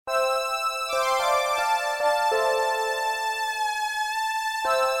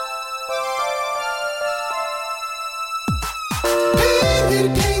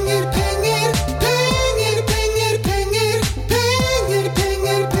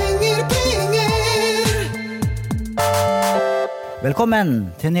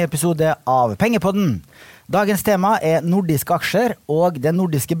Velkommen til en ny episode av Pengepodden. Dagens tema nordiske aksjer og den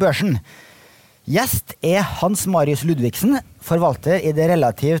nordiske børsen. Gjest Hans Marius Ludvigsen, forvalter i det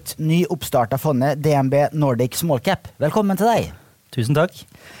relativt nyoppstartet fondet DNB Nordic Small Cap. Velkommen til deg. Tusen takk.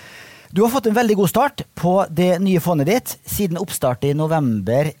 Du har fått en veldig god start på det nye fondet ditt. Siden oppstart i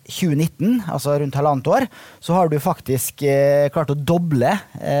november 2019, altså rundt halvannet år, så har du faktisk klart å doble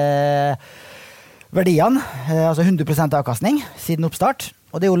verdiene, altså 100% avkastning siden oppstart,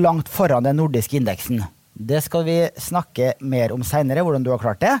 og det jo langt foran den nordiske indeksen. Det skal vi snakke mer om senere, hvordan du har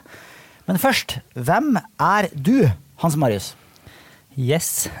klart det. Men først, hvem du, Hans Marius?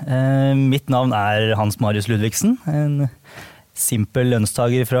 Yes, mitt navn Hans Marius Ludvigsen, en simpel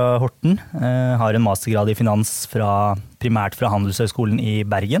lønnstager fra Horten. Har en mastergrad i finans primært fra Handelshøyskolen i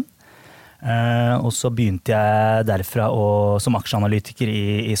Bergen. Og så begynte jeg derfra som aksjeanalytiker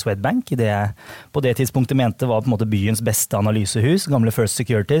i Swedbank, i det jeg på det tidspunktet mente var på en måte byens beste analysehus, gamle First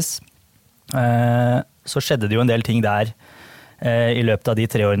Securities. Så skjedde det jo en del ting der i løpet av de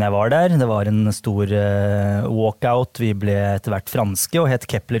 3 årene jeg var der. Det var en stor walkout, vi ble etter hvert franske og het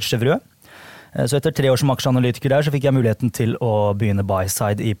Kepler Chevreux. Så etter 3 år som aksjeanalytiker der, så fikk jeg muligheten til å begynne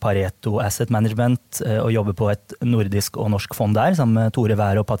buy-side i Pareto Asset Management og jobbe på et nordisk og norsk fond der, sammen med Tore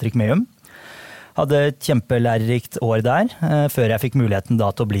Wær og Patrick Meum. Hadde et kjempelærerikt år der, før jeg fikk muligheten da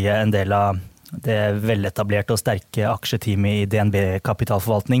til å bli en del av det veletablerte og sterke aksjeteamet i DNB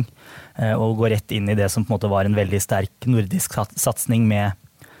Kapitalforvaltning, og gå rett inn i det som på en måte var en veldig sterk nordisk satsning med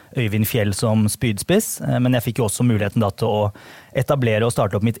Øyvind Fjell som spydspiss, men jeg fikk jo også muligheten da til å etablere og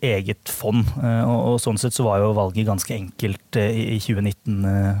starte opp mitt eget fond, og sånn sett så var jo valget ganske enkelt i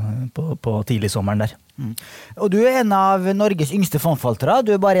 2019 på tidlig sommeren der. Og du en av Norges yngste fondforvaltere,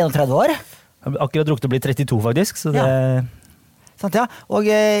 du bare 31 år. Akkurat rukket å bli 32 faktisk, så det... Ja. Sant, ja. Og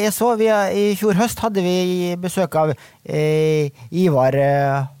jeg så, i fjor høst hadde vi besøk av Ivar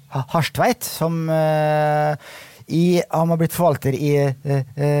Harstveit, som han har blitt forvalter i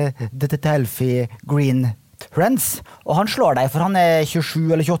Delphi Green Friends, og han slår deg, for han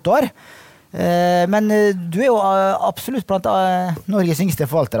 27 eller 28 år. Men du jo absolutt blant Norges yngste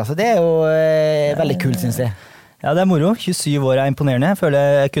forvaltere, så det jo veldig kult, synes jeg. Ja, det moro. 27 år imponerende. Jeg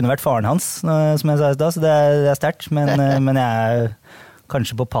føler jeg kunne vært faren hans, som jeg sa i sted, så det sterkt. Men jeg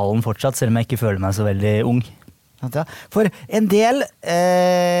kanskje på pallen fortsatt, selv om jeg ikke føler meg så veldig ung. For en del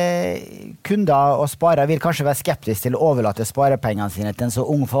kunder og sparere vil kanskje være skeptisk til å overlate sparepengene sine til en så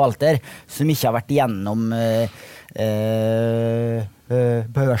ung forvalter, som ikke har vært gjennom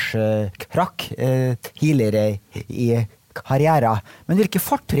børskrakk tidligere i karrieren. Men hvilke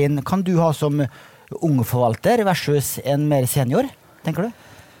fortrinn kan du ha som ung forvalter versus en mer senior, tenker du?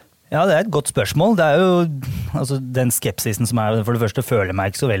 Ja, det et godt spørsmål. Det jo altså, den skepsisen som for det første føler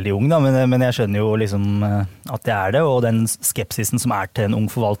meg ikke så veldig ung, da, men jeg skjønner jo liksom at det det, og den skepsisen som til en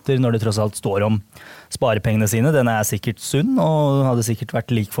ung forvalter når det tross alt står om sparepengene sine, den sikkert sunn og hadde sikkert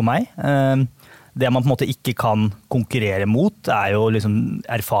vært lik for meg. Det man på en måte ikke kan konkurrere mot jo liksom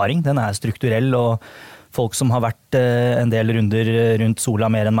erfaring, den strukturell, og folk som har vært en del runder rundt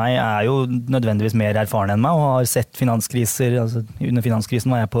sola mer enn meg jo nødvendigvis mer erfarne enn meg og har sett finanskriser. Altså, under finanskrisen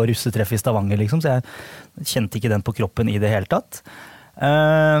var jeg på russetreff i Stavanger, liksom, så jeg kjente ikke den på kroppen i det hele tatt.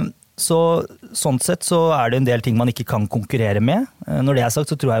 Sånn sett så det en del ting man ikke kan konkurrere med. Når det sagt,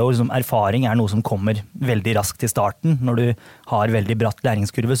 så tror jeg jo liksom, erfaring noe som kommer veldig raskt i starten. Når du har veldig bratt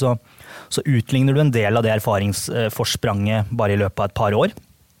læringskurve, så utligner du en del av det erfaringsforspranget bare i løpet av et par år.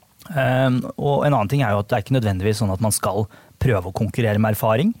 Og en annen ting jo at det ikke nødvendigvis sånn at man skal prøve å konkurrere med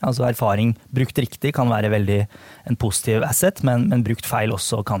erfaring. Altså erfaring brukt riktig kan være veldig en positiv asset, men brukt feil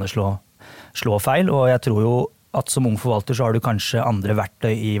også kan det slå feil. Og jeg tror jo at som ung forvalter så har du kanskje andre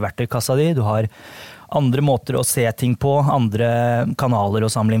verktøy i verktøykassa di. Du har andre måter å se ting på, andre kanaler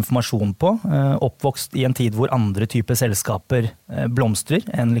å samle informasjon på. Oppvokst i en tid hvor andre typer selskaper blomstrer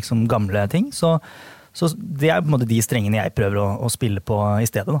enn liksom gamle ting. Så det på en måte de strengene jeg prøver å spille på i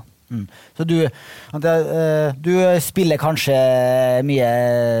stedet da. Så du spiller kanskje mye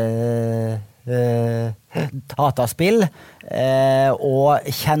dataspill og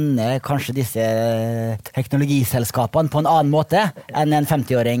kjenner kanskje disse teknologiselskapene på en annen måte enn en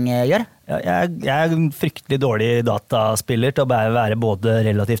 50-åring gjør? Jeg en fryktelig dårlig dataspiller til å være både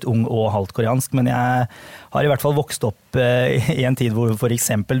relativt ung og halvt koreansk, men jeg har i hvert fall vokst opp i en tid hvor for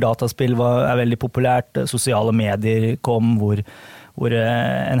eksempel dataspill veldig populært, sosiale medier kom, hvor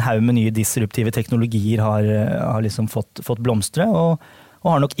en haug med nye disruptive teknologier har liksom fått blomstre, og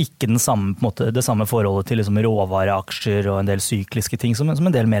har nok ikke det samme forholdet til liksom råvareaksjer og en del sykliske ting som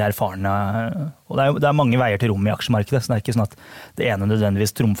en del mer erfarne. Og det mange veier til rom i aksjemarkedet, så det ikke sånn at det ene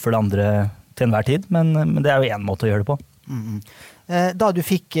nødvendigvis trumfer det andre til enhver tid, men det jo en måte å gjøre det på. Da du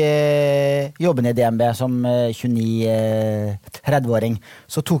fikk jobben i DNB som 29-30-åring,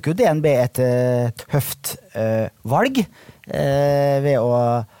 så tok jo DNB et tøft valg ved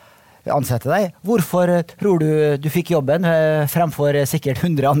å ansette deg. Hvorfor tror du fikk jobben fremfor sikkert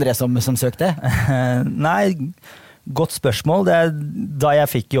 100 andre som søkte? Nei, godt spørsmål. Da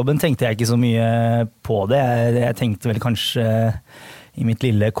jeg fikk jobben tenkte jeg ikke så mye på det. Jeg tenkte vel kanskje i mitt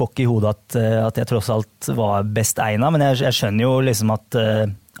lille kokk i hodet at jeg tross alt var best egnet, men jeg skjønner jo liksom at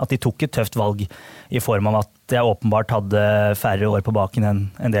de tok et tøft valg i form av at jeg åpenbart hadde færre år på baken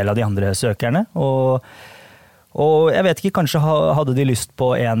enn en del av de andre søkerne. Og jeg vet ikke, kanskje hadde de lyst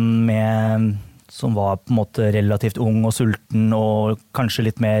på en som var på en måte relativt ung og sulten og kanskje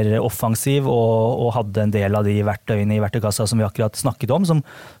litt mer offensiv og hadde en del av de verktøyene i verktøykassa som vi akkurat snakket om,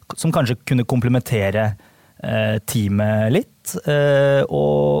 som kanskje kunne komplementere teamet litt.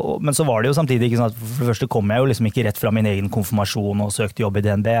 Men så var det jo samtidig ikke sånn at for det første kom jeg jo liksom ikke rett fra min egen konfirmasjon og søkte jobb i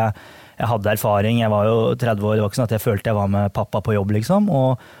DNB. Jeg hadde erfaring, jeg var jo 30 år, det var ikke sånn at jeg følte jeg var med pappa på jobb liksom.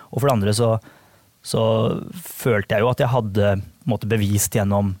 Og for det andre så følte jeg jo at jeg hadde måtte bevist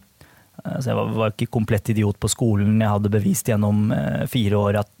gjennom, så jeg var ikke komplett idiot på skolen, jeg hadde bevist gjennom 4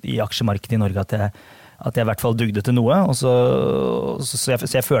 år i aksjemarkedet i Norge at jeg i hvert fall dugde til noe, og så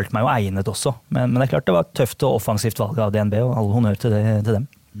jeg følte meg jo egnet også. Men det er klart det var et tøft og offensivt valg av DNB, og all honnør til dem.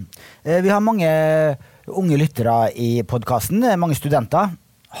 Vi har mange unge lyttere i podcasten, mange studenter.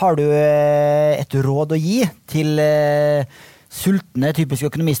 Har du et råd å gi til sultne, typiske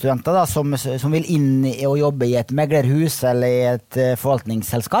økonomistudenter da, som vil inn og jobbe i et meglerhus eller i et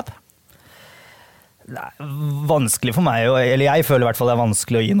forvaltningsselskap? Vanskelig for meg, eller jeg føler i hvert fall det er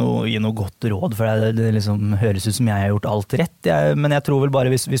vanskelig å gi noe godt råd, for det liksom høres ut som jeg har gjort alt rett. Men jeg tror vel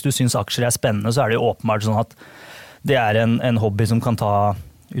bare hvis du synes aksjer er spennende, så er det jo åpenbart sånn at det er en hobby som kan ta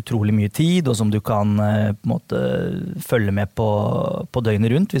utrolig mye tid, og som du kan på en måte følge med på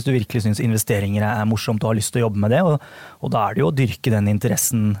døgnet rundt, hvis du virkelig synes investeringer er morsomt og har lyst til å jobbe med det. Og da er det jo å dyrke den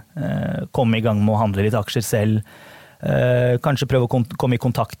interessen, komme i gang med å handle litt aksjer selv, kanskje prøve å komme i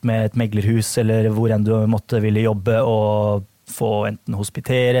kontakt med et meglerhus eller hvor enn du måtte ville jobbe og få enten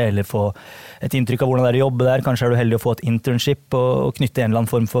hospitere eller få et inntrykk av hvordan det er å jobbe der. Kanskje er du heldig å få et internship og knytte en eller annen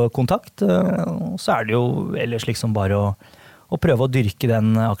form for kontakt. Og så er det jo ellers liksom bare å prøve å dyrke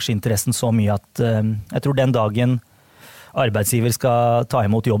den aksjeinteressen så mye at jeg tror den dagen arbeidsgiver skal ta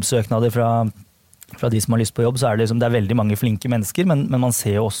imot jobbsøknader fra de som har lyst på jobb, så er det liksom, det er veldig mange flinke mennesker, men man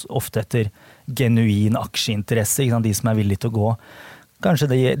ser jo også ofte etter genuin aksjeinteresse, ikke sant? De som er villige til å gå kanskje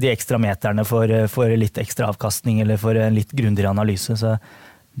de ekstra meterne for litt ekstra avkastning eller for en litt grundigere analyse. Så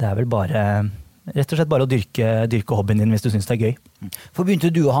det er vel rett og slett bare å dyrke hobbyen din hvis du synes det er gøy. For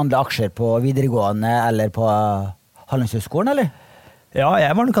begynte du å handle aksjer på videregående eller på Handelshøyskolen, eller? Ja,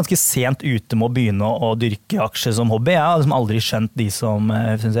 jeg var nok ganske sent ute med å begynne å dyrke aksjer som hobby. Jeg har liksom aldri skjønt de som,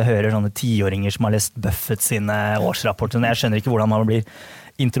 synes jeg hører sånne 10-åringer som har lest Buffett sine årsrapporter. Jeg skjønner ikke hvordan man blir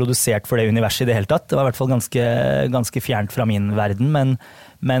introdusert for det universet i det hele tatt. Det var i hvert fall ganske fjernt fra min verden, men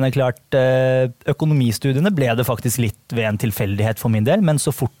det er klart, økonomistudiene ble det faktisk litt ved en tilfeldighet for min del, men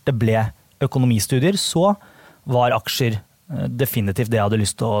så fort det ble økonomistudier, så var aksjer definitivt det jeg hadde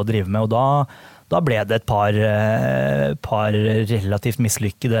lyst til å drive med, og da ble det et par relativt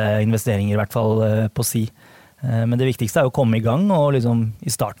mislykkede investeringer, i hvert fall på si. Men det viktigste er å komme i gang, og liksom,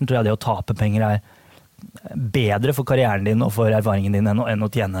 i starten tror jeg det å tape penger er bedre for karrieren din og for erfaringen din enn å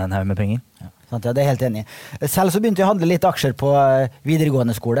tjene en haug med penger. Ja, det er jeg helt enig i. Selv så begynte jeg å handle litt aksjer på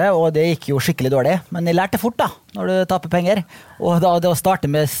videregående skole, og det gikk jo skikkelig dårlig. Men jeg lærte fort da, når du taper penger. Og da det å starte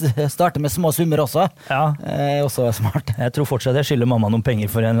med små summer også, er også smart. Jeg tror fortsatt jeg skylder mamma noen penger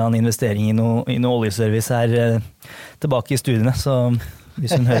for en eller annen investering i noe oljeservice her tilbake i studiene. Så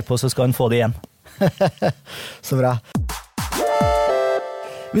hvis hun hører på, så skal hun få det igjen. Så bra.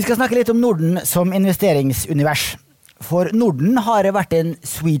 Vi skal snakke litt om Norden som investeringsunivers. For Norden har vært en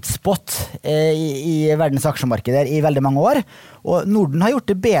sweet spot i verdens aksjemarkeder i veldig mange år, og Norden har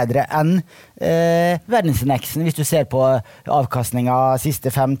gjort det bedre enn verdensindeksen. Hvis du ser på avkastningen siste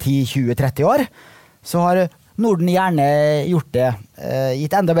 5, 10, 20, 30 år, så har Norden gjerne gjort det,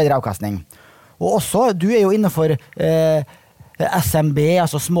 gitt enda bedre avkastning. Og også, du er jo innenfor SMB,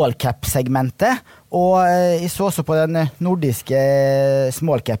 altså small cap-segmentet, og jeg så også på den nordiske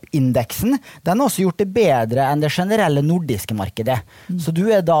small cap-indeksen. Den har også gjort det bedre enn det generelle nordiske markedet. Så du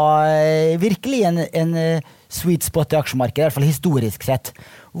er da virkelig en sweet spot i aksjemarkedet, i hvert fall historisk sett.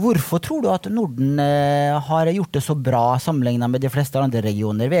 Hvorfor tror du at Norden har gjort det så bra sammenlignet med de fleste andre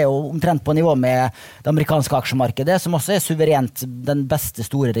regioner? Vi er jo omtrent på nivå med det amerikanske aksjemarkedet, som også er suverent den beste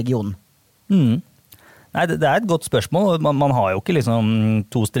store regionen. Nei, det er et godt spørsmål. Man har jo ikke liksom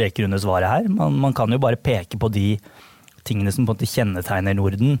 2 streker under svaret her. Man kan jo bare peke på de tingene som på en måte kjennetegner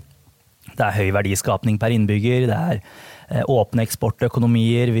Norden. Det høy verdiskapning per innbygger, det åpne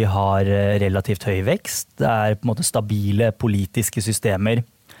eksportøkonomier, vi har relativt høy vekst, det på en måte stabile politiske systemer,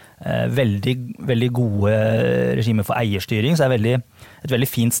 veldig, veldig gode regimer for eierstyring, så det et veldig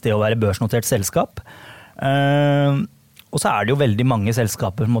fint sted å være børsnotert selskap. Og så det jo veldig mange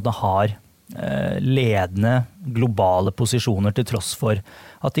selskaper som har ledende globale posisjoner til tross for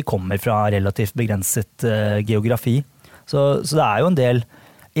at de kommer fra relativt begrenset geografi. Så det jo en del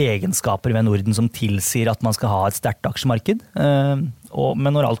egenskaper ved Norden som tilsier at man skal ha et sterkt aksjemarked.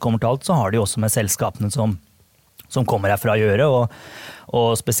 Men når alt kommer til alt, så har de også med selskapene som kommer herfra å gjøre, og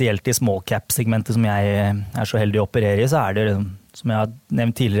spesielt i small cap-segmentet som jeg så heldig å operere i, så det, som jeg har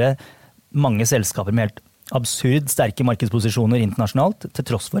nevnt tidligere, mange selskaper med helt absurd sterke markedsposisjoner internasjonalt, til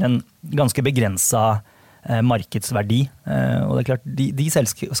tross for en ganske begrenset markedsverdi. Og det klart, de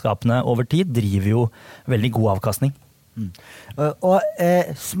selskapene over tid driver jo veldig god avkastning. Og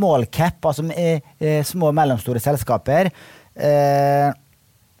small cap, altså små og mellomstore selskaper,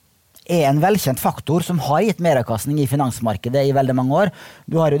 en velkjent faktor som har gitt meravkastning i finansmarkedet i veldig mange år.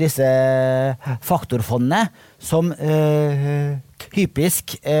 Du har jo disse faktorfondene som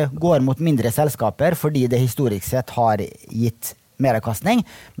typisk går mot mindre selskaper fordi det historisk sett har gitt meravkastning,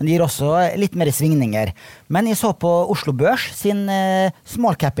 men det gir også litt mer svingninger. Men jeg så på Oslo Børs sin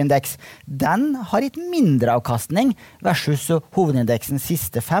small cap-indeks. Den har gitt mindre avkastning versus hovedindeksen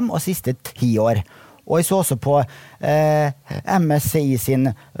siste 5 og siste 10 år. Og jeg så også på MSCI sin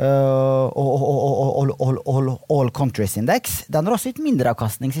All Countries Index. Den har også gitt mindre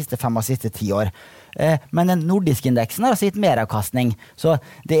avkastning siste 5 og siste 10 år. Men den nordiske indeksen har også gitt mer avkastning. Så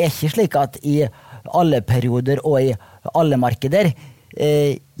det ikke slik at i alle perioder og i alle markeder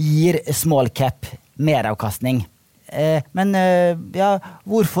gir small cap mer avkastning. Men ja,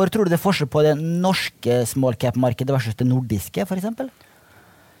 hvorfor tror du det forskjell på det norske small cap-markedet versus det nordiske, for eksempel?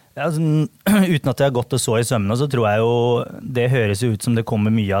 Ja, altså, uten at jeg har gått og så i sømmene, så tror jeg jo det høres ut som det kommer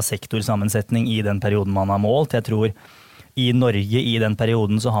mye av sektorsammensetning i den perioden man har målt. Jeg tror i Norge i den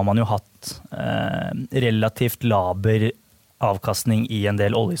perioden så har man jo hatt relativt laber avkastning i en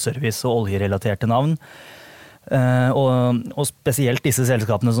del oljeservice og oljerelaterte navn. Og spesielt disse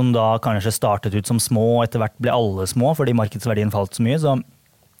selskapene som da kanskje startet ut som små, og etter hvert ble alle små fordi markedsverdien falt så mye, så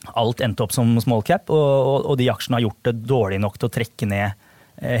alt endte opp som small cap, og de aksjene har gjort det dårlig nok til å trekke ned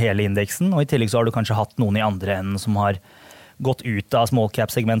hele indeksen, og i tillegg så har du kanskje hatt noen i andre enden som har gått ut av small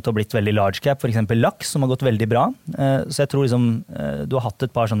cap-segment og blitt veldig large cap, for eksempel laks, som har gått veldig bra. Så jeg tror liksom, du har hatt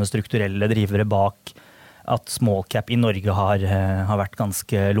et par sånne strukturelle drivere bak at small cap i Norge har vært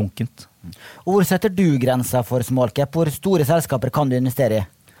ganske lunkent. Og hvor setter du grensa for small cap? Hvor store selskaper kan du investere i?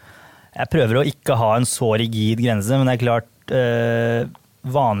 Jeg prøver å ikke ha en så rigid grense, men det klart,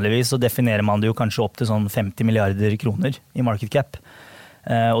 vanligvis så definerer man det jo kanskje opp til sånn 50 milliarder kroner i market cap.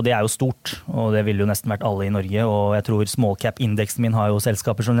 Og det jo stort, og det ville jo nesten vært alle i Norge, og jeg tror small cap-indeksen min har jo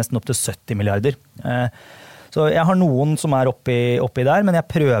selskaper som nesten opp til 70 milliarder. Så jeg har noen som oppi der, men jeg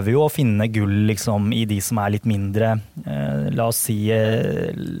prøver jo å finne gull liksom, i de som litt mindre, la oss si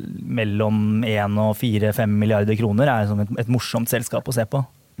mellom 1 og 4-5 milliarder kroner sånn et morsomt selskap å se på.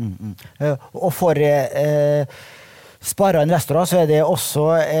 Og for sparer investorer så det også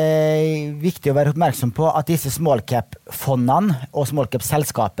viktig å være oppmerksom på at disse small cap-fondene og small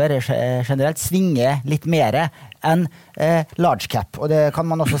cap-selskaper generelt svinger litt mer enn large cap. Og det kan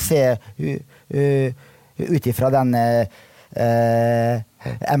man også se ut ifra den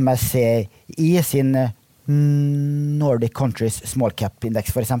MSCI sin Nordic Countries Small Cap Index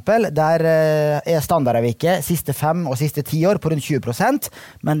for eksempel. Der standardavviket siste 5 og siste 10 år på rundt 20%,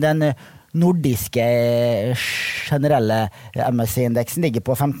 men den nordiske generelle MSCI-indeksen ligger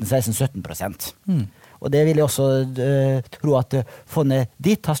på 15-16-17%. Og det vil jeg også tro at fondet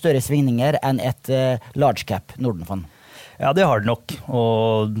ditt har større svingninger enn et large cap Norden-fond. Ja, det har det nok,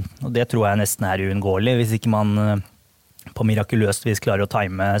 og det tror jeg nesten uunngåelig, hvis ikke man på mirakuløst vis klarer å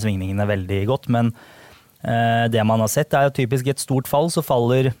time svingningene veldig godt. Men det man har sett jo typisk et stort fall, så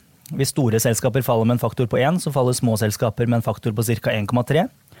faller, hvis store selskaper faller med en faktor på 1, så faller små selskaper med en faktor på ca. 1,3.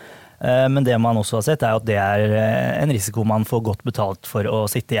 Men det man også har sett at det en risiko man får godt betalt for å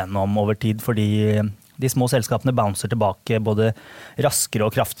sitte igjennom over tid, fordi de små selskapene bouncer tilbake både raskere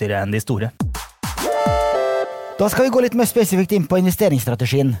og kraftigere enn de store. Da skal vi gå litt mer spesifikt inn på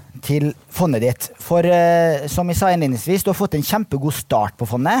investeringsstrategien til fondet ditt. For som jeg sa innledningsvis, du har fått en kjempegod start på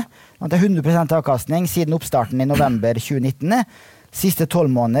fondet. Det 100% avkastning siden oppstarten i november 2019. Siste 12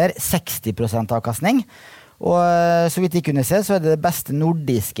 måneder 60% avkastning. Og så vidt jeg kunne se, så det beste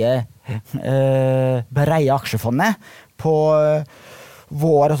nordiske breie aksjefondet på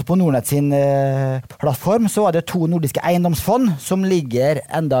altså på Nordnet sin plattform, så var det 2 nordiske eiendomsfond som ligger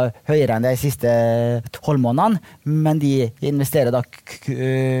enda høyere enn de siste 12 månedene, men de investerer da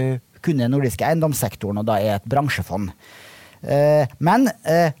kun i den nordiske eiendomssektoren, og da er et bransjefond. Men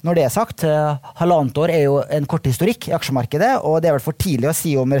når det er sagt, halvannet år er jo en kort historikk i aksjemarkedet, og det er vel for tidlig å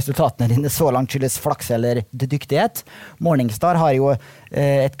si om resultatene dine så langt skyldes flaks eller dyktighet. Morningstar har jo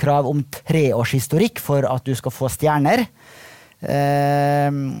et krav om 3 års historikk for at du skal få stjerner.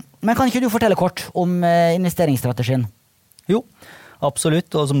 Men kan ikke du fortelle kort om investeringsstrategien? Jo,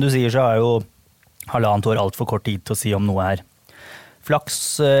 absolutt, og som du sier så er jo halvannet år alt for kort tid til å si om noe er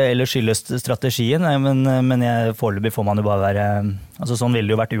flaks eller skyldes strategien, men foreløpig får man jo bare være, altså sånn ville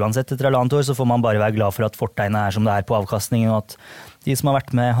det jo vært uansett etter halvannet år, så får man bare være glad for at fortegnet er som det er på avkastningen, og at de som har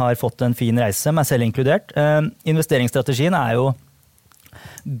vært med har fått en fin reise, meg selv inkludert. Investeringsstrategien er jo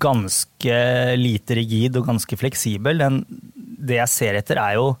ganske lite rigid og ganske fleksibel. Det jeg ser etter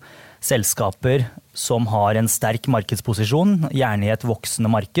er jo selskaper som har en sterk markedsposisjon, gjerne i et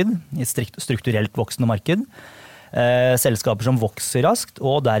voksende marked, i strukturelt voksende marked. Selskaper som vokser raskt,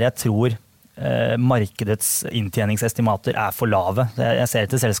 og der jeg tror markedets inntjeningsestimater er for lave. Jeg ser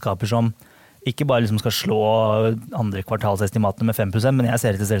etter selskaper som ikke bare liksom skal slå andre kvartalsestimatene med 5%, men jeg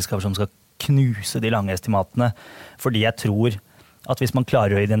ser etter selskaper som skal knuse de lange estimatene, fordi jeg tror at hvis man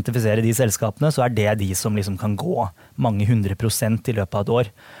klarer å identifisere de selskapene, så er det de som liksom kan gå mange 100% i løpet av et år.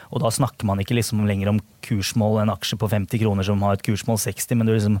 Og da snakker man ikke liksom lenger om kursmål, en aksje på 50 kroner som har et kursmål 60, men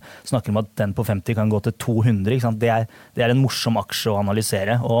du liksom snakker om at den på 50 kan gå til 200. Ikke sant? Det er en morsom aksje å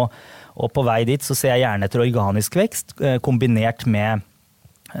analysere. Og på vei dit så ser jeg gjerne etter organisk vekst, kombinert med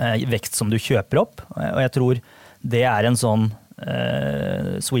vekst som du kjøper opp. Og jeg tror det er en sånn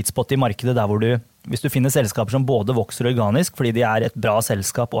sweet spot i markedet der hvor du, hvis du finner selskaper som både vokser organisk fordi de er et bra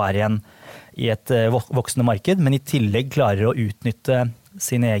selskap og er i et voksende marked, men i tillegg klarer å utnytte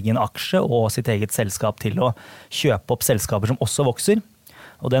sin egen aksje og sitt eget selskap til å kjøpe opp selskaper som også vokser.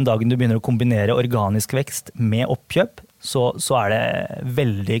 Og den dagen du begynner å kombinere organisk vekst med oppkjøp, så er det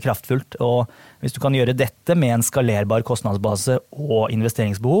veldig kraftfullt. Og hvis du kan gjøre dette med en skalerbar kostnadsbase og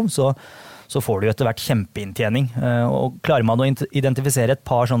investeringsbehov, så får du etter hvert kjempeinntjening. Og klarer man å identifisere et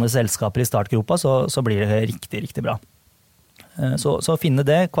par sånne selskaper i startgropa, så blir det riktig, riktig bra. Så finne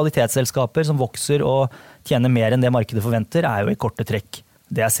det, kvalitetsselskaper som vokser og tjener mer enn det markedet forventer, er jo i korte trekk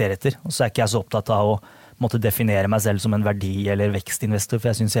det jeg ser etter. Og så er ikke jeg så opptatt av å måtte definere meg selv som en verdi- eller vekstinvestor, for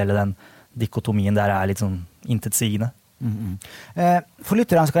jeg synes hele den dikotomien der er litt sånn intetsigende. For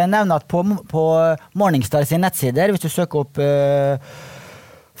lytterne skal jeg nevne at på Morningstar sin nettsider, hvis du søker opp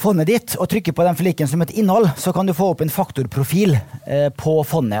fondet ditt og trykker på den fliken som et innhold, så kan du få opp en faktorprofil på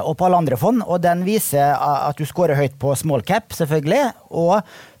fondet og på alle andre fond, og den viser at du scorer høyt på small cap selvfølgelig, og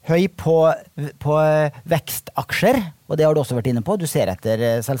høy på vekstaksjer, og det har du også vært inne på. Du ser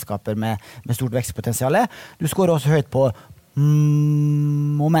etter selskaper med stort vekstpotensial. Du scorer også høyt på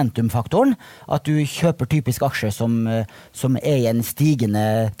momentumfaktoren, at du kjøper typisk aksjer som er i en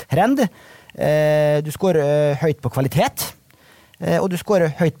stigende trend. Du scorer høyt på kvalitet, og du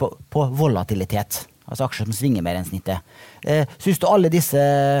scorer høyt på volatilitet, altså aksjer som svinger mer enn snittet. Synes du alle disse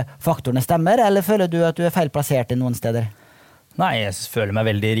faktorene stemmer, eller føler du at du er feil plassert i noen steder? Nei, jeg føler meg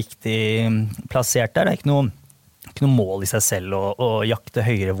veldig riktig plassert der. Det er ikke noe mål i seg selv å jakte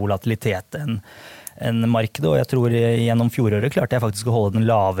høyere volatilitet enn markedet, og jeg tror gjennom fjoråret klarte jeg faktisk å holde den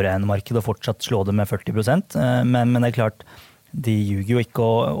lavere enn markedet og fortsatt slå det med 40%, men det er klart, de ljuger jo ikke,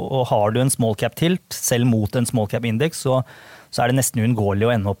 og har du en small cap tilt, selv mot en small cap indeks, så er det nesten uunngåelig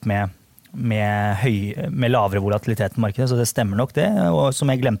å ende opp med lavere volatilitet i markedet, så det stemmer nok det, og som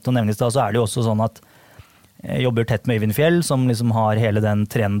jeg glemte å nevne i sted, så er det jo også sånn at jeg jobber tett med Øyvind Fjell, som liksom har hele den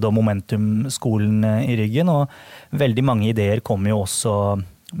trend- og momentum-skolen i ryggen, og veldig mange ideer kommer jo også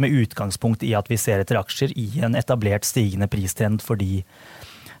med utgangspunkt i at vi ser etter aksjer i en etablert stigende pristrend, fordi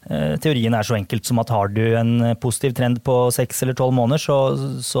teorien er så enkelt som at har du en positiv trend på 6 eller 12 måneder,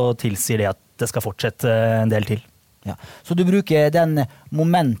 så tilsier det at det skal fortsette en del til. Ja. Så du bruker den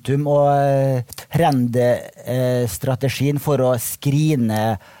momentum- og trendstrategien for å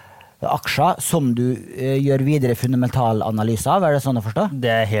skrine aksjer som du gjør videre fundamentalanalyse av, er det sånn å forstå?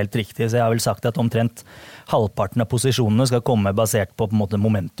 Det er helt riktig, så jeg har vel sagt at omtrent halvparten av posisjonene skal komme basert på en måte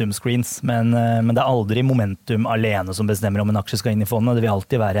momentum screens, men det er aldri momentum alene som bestemmer om en aksje skal inn i fondet, det vil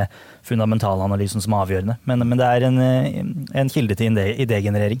alltid være fundamentalanalysen som er avgjørende, men det er en kilde til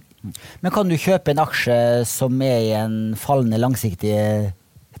idégenerering. Men kan du kjøpe en aksje som er i en fallende langsiktig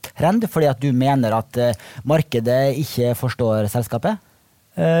trend, fordi at du mener at markedet ikke forstår selskapet?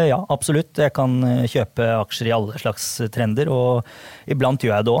 Ja, absolutt. Jeg kan kjøpe aksjer i alle slags trender, og iblant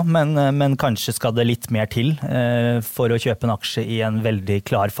gjør jeg det også, men kanskje skal det litt mer til for å kjøpe en aksje i en veldig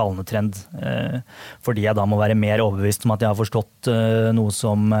klar fallende trend, fordi jeg da må være mer overbevist om at jeg har forstått noe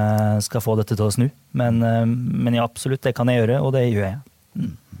som skal få dette til å snu. Men ja, absolutt, det kan jeg gjøre, og det gjør jeg.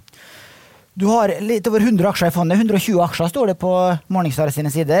 Du har litt over 100 aksjer i fondet, 120 aksjer står det på Morningstar sine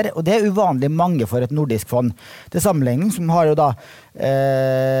sider, og det uvanlig mange for et nordisk fond. Til sammenligning, som har jo da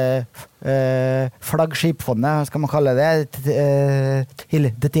flaggskipfondet, skal man kalle det, til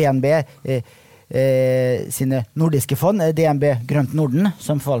DNB sine nordiske fond, DNB Grønt Norden,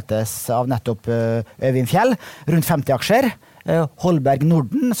 som forvaltes av nettopp Øyvind Fjell, rundt 50 aksjer. Holberg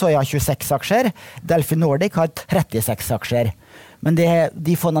Norden, så jeg har 26 aksjer. Delphi Nordic har 36 aksjer. Men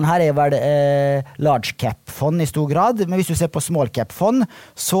de fondene her er vel large cap-fond i stor grad, men hvis du ser på small cap-fond,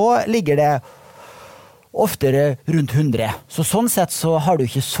 så ligger det oftere rundt 100. Så sånn sett så har du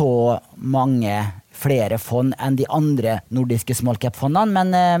ikke så mange flere fond enn de andre nordiske small cap-fondene, men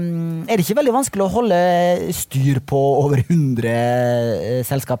er det ikke veldig vanskelig å holde styr på over 100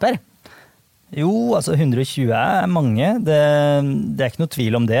 selskaper? Jo, altså 120 er mange, det er ikke noe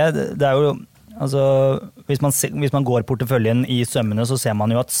tvil om det. Det er jo altså, hvis man går porteføljen i sømmene, så ser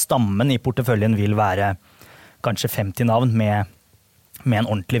man jo at stammen i porteføljen vil være kanskje 50 navn med en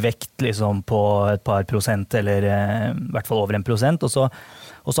ordentlig vekt liksom på et par prosent, eller i hvert fall over 1%. Og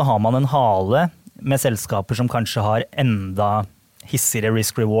så har man en hale med selskaper som kanskje har enda hissigere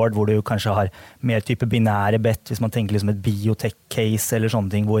risk-reward, hvor du kanskje har mer type binære bet, hvis man tenker liksom et biotech-case eller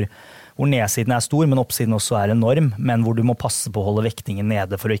sånne ting, hvor nedsiden er stor, men oppsiden også er enorm, men hvor du må passe på å holde vektingen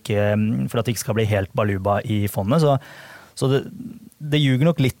nede for at det ikke skal bli helt baluba i fondet. Så det ljuger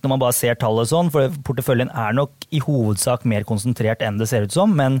nok litt når man bare ser tallet sånn, for porteføljen er nok i hovedsak mer konsentrert enn det ser ut som,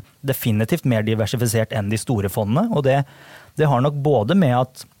 men definitivt mer diversifisert enn de store fondene, og det har nok både med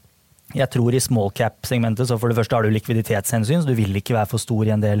at jeg tror i small cap-segmentet, så for det første har du likviditetshensyn, så du vil ikke være for stor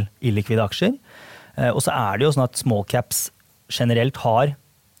i en del illikvide aksjer, og så er det jo sånn at small caps generelt har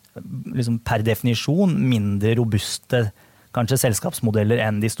liksom per definisjon mindre robuste kanskje selskapsmodeller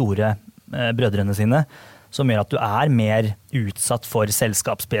enn de store brødrene sine, som gjør at du er mer utsatt for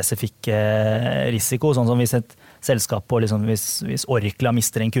selskapsspesifikk risiko, sånn som hvis et selskap på liksom, hvis Orkla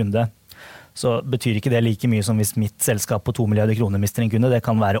mister en kunde, så betyr ikke det like mye som hvis mitt selskap på 2 milliarder kroner mister en kunde, det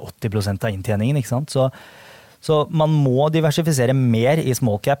kan være 80% av inntjeningen, ikke sant? Så man må diversifisere mer i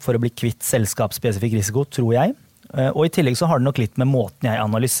small cap for å bli kvitt selskapsspesifikk risiko, tror jeg. Og i tillegg så har det nok litt med måten jeg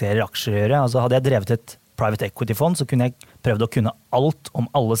analyserer aksjer å gjøre. Altså hadde jeg drevet et private equity-fond, så kunne jeg prøvd å kunne alt om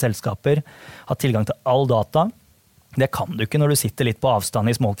alle selskaper, ha tilgang til all data. Det kan du ikke når du sitter litt på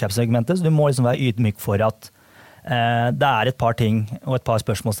avstand i small cap-segmentet, så du må liksom være ydmyk for at det er et par ting og et par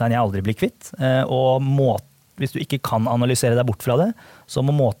spørsmålstegn jeg aldri blir kvitt. Og hvis du ikke kan analysere deg bort fra det, så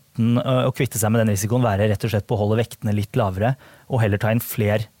må måten å kvitte seg med den risikoen være rett og slett på å holde vektene litt lavere, og heller ta inn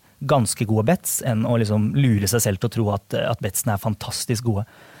flere ganske gode bets enn å liksom lure seg selv til å tro at betsene er fantastisk gode.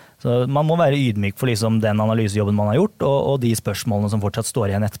 Så man må være ydmyk for liksom den analysejobben man har gjort, og de spørsmålene som fortsatt står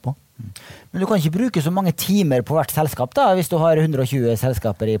igjen etterpå. Men du kan ikke bruke så mange timer på hvert selskap da, hvis du har 120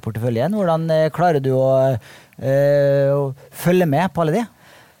 selskaper i porteføljen. Hvordan klarer du å følge med på alle de?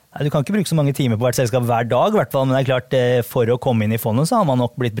 Du kan ikke bruke så mange timer på hvert selskap hver dag, i hvert fall, men det er klart, for å komme inn i fondet så har man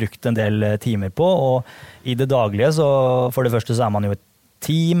nok blitt brukt en del timer på, og i det daglige så for det første så er man jo et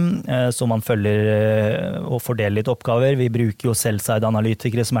team, så man følger og fordeler litt oppgaver. Vi bruker jo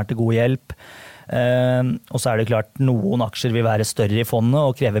sell-side-analytikere som er til god hjelp. Og så er det klart noen aksjer vil være større i fondet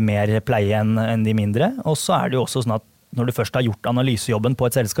og kreve mer pleie enn de mindre. Og så er det jo også sånn at når du først har gjort analysejobben på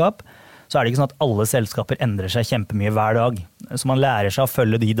et selskap, så er det ikke sånn at alle selskaper endrer seg kjempemye hver dag. Så man lærer seg å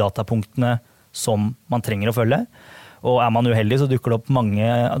følge de datapunktene som man trenger å følge. Og er man uheldig, så dukker det opp mange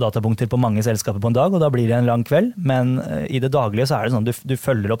datapunkter på mange selskaper på en dag, og da blir det en lang kveld. Men i det daglige så er det sånn at du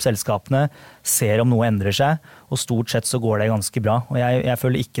følger opp selskapene, ser om noe endrer seg, og stort sett så går det ganske bra. Og jeg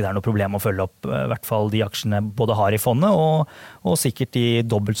føler ikke det er noe problem å følge opp i hvert fall de aksjene både har i fondet, og sikkert de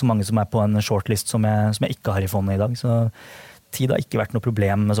dobbelt så mange som er på en shortlist som jeg ikke har i fondet i dag. Så tid har ikke vært noe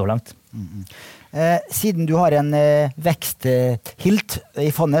problem så langt. Siden du har en veksthilt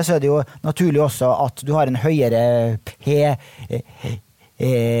i fondet, så er det jo naturlig også at du har en høyere PE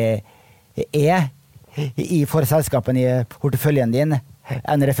for selskapene i porteføljen din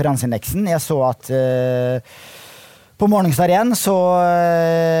enn referanseindeksen. Jeg så at på Morningstar igjen så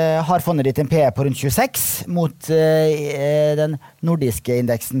har fondet ditt en PE på rundt 26 mot den nordiske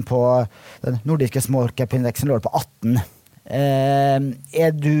indeksen på den nordiske small cap-indeksen lå på 18.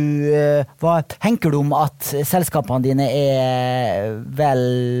 Hva tenker du om at selskapene dine er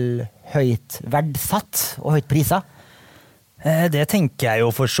vel høyt verdsatt og høyt priset? Det tenker jeg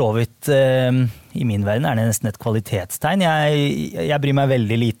jo for så vidt. I min verden er det nesten et kvalitetstegn. Jeg bryr meg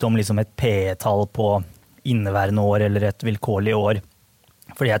veldig lite om liksom et PE-tall på inneværende år eller et vilkårlig år.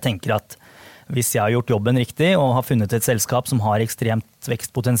 Fordi jeg tenker at hvis jeg har gjort jobben riktig og har funnet et selskap som har ekstremt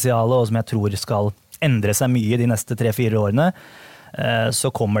vekstpotensial og som jeg tror skal endre seg mye de neste 3-4 årene,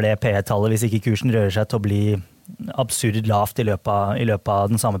 så kommer det PE-tallet, hvis ikke kursen rører seg, til å bli absurd lavt i løpet av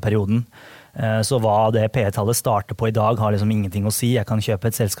den samme perioden. Så hva det PE-tallet starter på i dag har liksom ingenting å si. Jeg kan kjøpe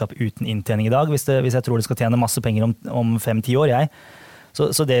et selskap uten inntjening i dag hvis jeg tror det skal tjene masse penger om 5-10 år.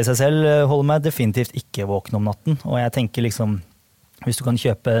 Så det i seg selv holder meg definitivt ikke våken om natten. Og jeg tenker liksom, hvis du kan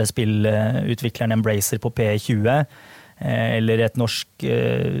kjøpe spillutvikleren Embracer på PE20, eller et norsk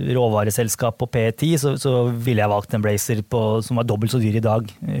råvareselskap på PE10, så ville jeg valgt Embracer som var dobbelt så dyr i dag,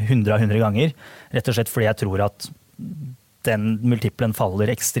 100 ganger. Rett og slett fordi jeg tror at den multiplen faller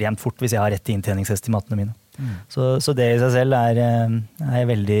ekstremt fort hvis jeg har rett i inntjeningsestimatene mine. Så det i seg selv er jeg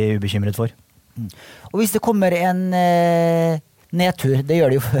veldig ubekymret for. Og hvis det kommer en nedtur, det gjør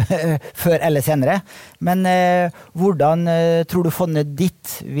det jo før eller senere, men hvordan tror du fondet ditt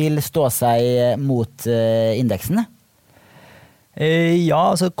vil stå seg mot indeksene? Ja,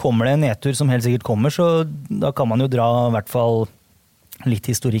 altså kommer det en nedtur som helt sikkert kommer, så da kan man jo dra i hvert fall litt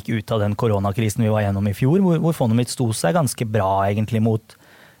historikk ut av den koronakrisen vi var gjennom i fjor, hvor fondet mitt sto seg ganske bra egentlig mot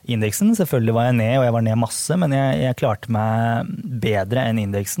indeksen. Selvfølgelig var jeg ned, og jeg var ned masse, men jeg klarte meg bedre enn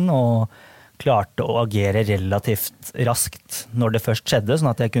indeksen, og klarte å agere relativt raskt når det først skjedde,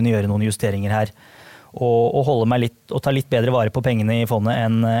 sånn at jeg kunne gjøre noen justeringer her, og holde meg litt, og ta litt bedre vare på pengene i fondet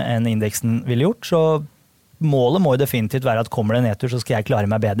enn indeksen ville gjort. Så målet må jo definitivt være at kommer det nedtur, så skal jeg klare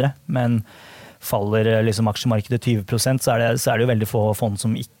meg bedre, men faller liksom aksjemarkedet 20%, så er det jo veldig få fond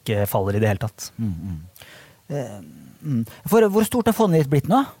som ikke faller i det hele tatt. For hvor stort er fondet ditt blitt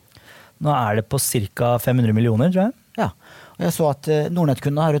nå? Nå er det på ca. 500 millioner, tror jeg. Ja, og jeg så at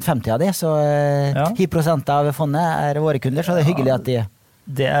Nordnett-kunder har rundt 50 av de, så 10% av fondet er våre kunder, så det er hyggelig at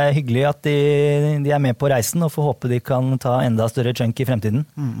Det er hyggelig at de er med på reisen, og får håpe de kan ta enda større chunk i fremtiden.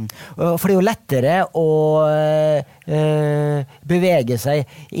 For det er jo lettere å bevege seg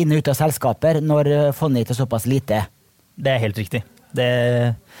inn og ut av selskaper når fondet er såpass lite. Det er helt riktig.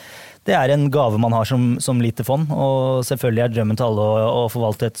 Det er en gave man har som lite fond, og selvfølgelig er drømmen til alle å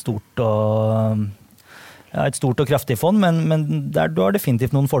forvalte et stort og kraftig fond, men du har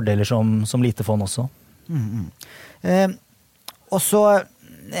definitivt noen fordeler som lite fond også. Og så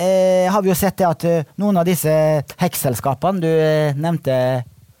har vi jo sett det at noen av disse heksselskapene du nevnte,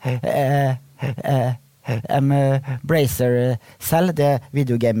 Embracer selv, det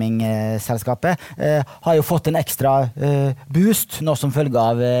videogaming-selskapet, har jo fått en ekstra boost nå som følge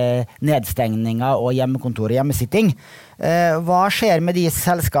av nedstengninger og hjemmekontor og hjemmesitting. Hva skjer med de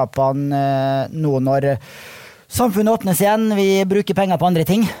selskapene nå når samfunnet åpnes igjen, vi bruker penger på andre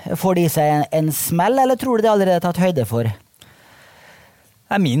ting? Får de seg en smell, eller tror du det allerede er tatt høyde for?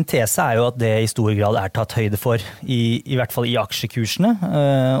 Min tese er jo at det i stor grad er tatt høyde for, i hvert fall i aksjekursene.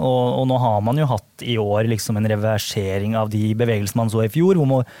 Og nå har man jo hatt i år liksom en reversering av de bevegelsene man så i fjor,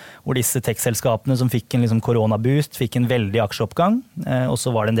 hvor disse tech-selskapene som fikk en liksom koronaboost, fikk en veldig aksjeoppgang. Og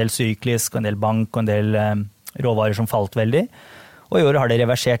så var det en del syklisk, og en del bank og en del råvarer som falt veldig. Og i år har det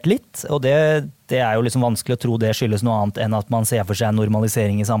reversert litt, og det er jo liksom vanskelig å tro det skyldes noe annet enn at man ser for seg en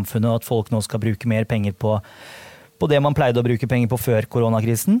normalisering i samfunnet, og at folk nå skal bruke mer penger på det man pleide å bruke penger på før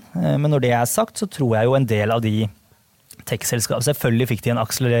koronakrisen. Men når det er sagt, så tror jeg jo en del av de tech-selskapene, selvfølgelig fikk de en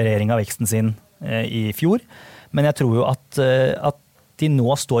akselerering av veksten sin i fjor, men jeg tror jo at de nå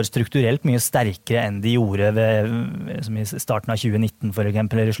står strukturelt mye sterkere enn de gjorde i starten av 2019 for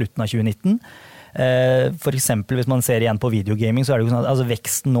eksempel, eller slutten av 2019. For eksempel hvis man ser igjen på videogaming, så er det jo sånn at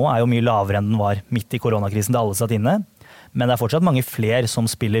veksten nå er jo mye lavere enn den var midt i koronakrisen da alle satt inne, men det er fortsatt mange flere som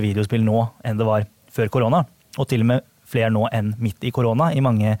spiller videospill nå enn det var før korona. Og til og med flere nå enn midt i korona i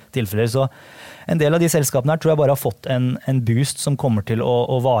mange tilfeller. Så en del av de selskapene her tror jeg bare har fått en boost som kommer til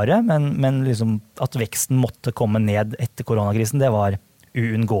å vare, men liksom at veksten måtte komme ned etter koronakrisen, det var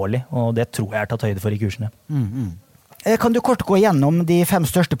uunngåelig, og det tror jeg er tatt høyde for i kursene. Kan du kort gå gjennom de 5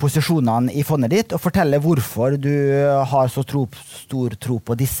 største posisjonene i fondet ditt, og fortelle hvorfor du har så stor tro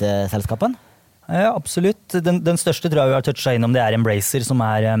på disse selskapene? Ja, absolutt. Den største tror jeg vi har touchet innom, det er Embracer, som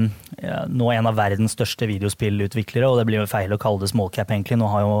er nå en av verdens største videospillutviklere, og det blir jo feil å kalle det small cap egentlig. Nå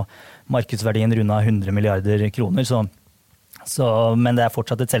har jo markedsverdien rundet 100 milliarder kroner, men det er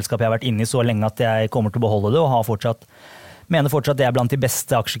fortsatt et selskap jeg har vært inne i så lenge at jeg kommer til å beholde det, og mener fortsatt det er blant de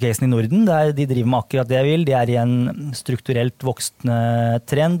beste aksjecasene i Norden. De driver med akkurat det jeg vil. De er i en strukturelt voksende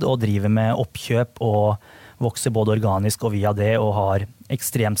trend og driver med oppkjøp og vokser både organisk og via det, og har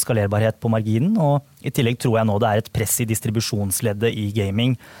ekstremt skalerbarhet på marginen. Og i tillegg tror jeg nå det et press i distribusjonsleddet i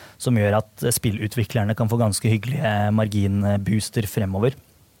gaming som gjør at spillutviklerne kan få ganske hyggelige marginbooster fremover.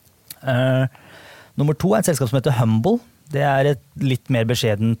 Nummer 2 et selskap som heter Humble. Det et litt mer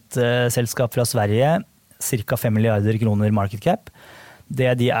beskjedent selskap fra Sverige, ca. 5 milliarder kroner market cap.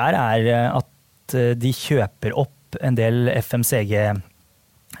 Det de at de kjøper opp en del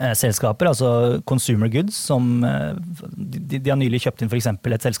FMCG-selskaper, altså consumer goods, som de har nylig kjøpt inn for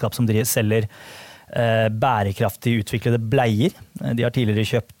eksempel et selskap som selger bærekraftig utviklede bleier. De har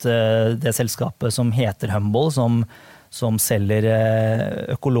tidligere kjøpt det selskapet som heter Humble, som selger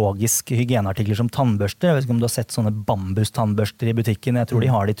økologiske hygieneartikler som tannbørster. Jeg vet ikke om du har sett sånne bambustannbørster i butikken. Jeg tror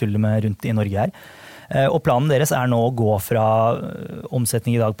de har de til og med rundt i Norge her. Og planen deres nå å gå fra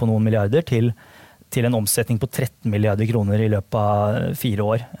omsetning i dag på noen milliarder til en omsetning på 13 milliarder kroner i løpet av 4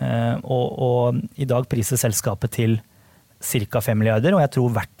 år. Og i dag priser selskapet til ca. 5 milliarder, og jeg tror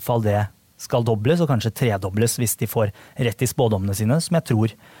i hvert fall det skal dobles, og kanskje tredobles hvis de får rett i spådommene sine, som jeg tror.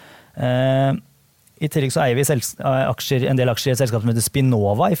 I tillegg så eier vi en del aksjer i et selskap som heter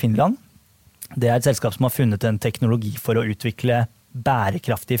Spinnova i Finland. Det et selskap som har funnet en teknologi for å utvikle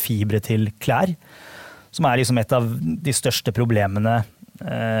bærekraftige fibre til klær, som liksom et av de største problemene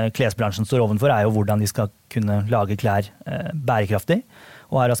klesbransjen står ovenfor, jo hvordan de skal kunne lage klær bærekraftig.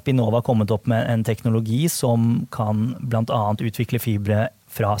 Og her har Spinnova kommet opp med en teknologi som kan blant annet utvikle fibre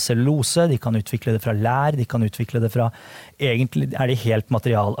fra cellulose, de kan utvikle det fra lær, de kan utvikle det fra, egentlig de helt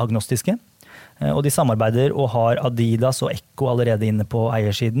materialagnostiske. Og de samarbeider og har Adidas og Ekko allerede inne på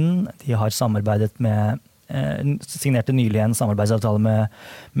eiersiden. De har samarbeidet signerte nylig en samarbeidsavtale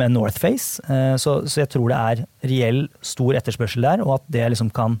med North Face. Så jeg tror det reell stor etterspørsel der, og at det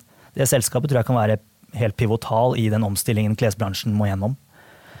det selskapet tror jeg kan være helt pivotal i den omstillingen klesbransjen må gjennom.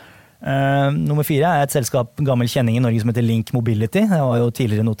 Nummer 4 et selskap, gammel kjenning i Norge som heter Link Mobility. Det var jo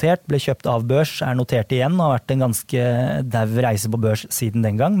tidligere notert, ble kjøpt av børs, notert igjen og har vært en ganske dau reise på børs siden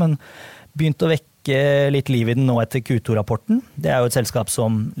den gang, men begynt å vekke litt liv i den nå etter Q2-rapporten. Det jo et selskap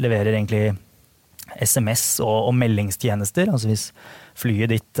som leverer egentlig SMS og meldingstjenester. Altså hvis flyet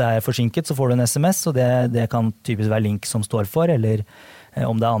ditt forsinket, så får du en SMS, og det kan typisk være Link som står for, eller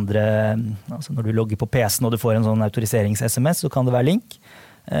om det andre, altså når du logger på PC-en og du får en sånn autoriserings-SMS, så kan det være Link.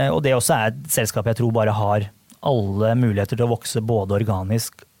 Og det også et selskap jeg tror bare har alle muligheter til å vokse både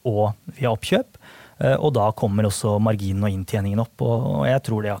organisk og via oppkjøp. Og da kommer også marginen og inntjeningen opp, og jeg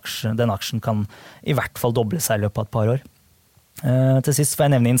tror den aksjen kan i hvert fall doble seg i løpet av et par år. Til sist får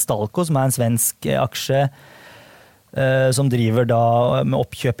jeg nevne Instalco, som en svensk aksje som driver da med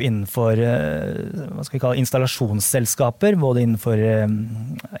oppkjøp innenfor hva skal vi kalle installasjonsselskaper, både innenfor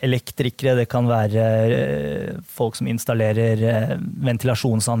elektrikere, det kan være folk som installerer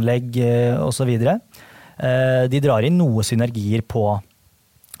ventilasjonsanlegg og så videre. De drar inn noe synergier på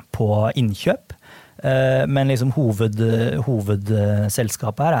innkjøp, men liksom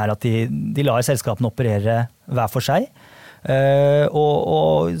hovedselskapet her at de lar selskapene operere hver for seg,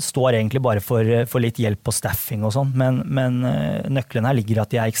 og står egentlig bare for litt hjelp på staffing og sånn, men nøkkelen her ligger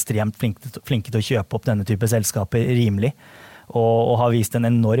at de ekstremt flinke til å kjøpe opp denne type selskaper rimelig, og har vist en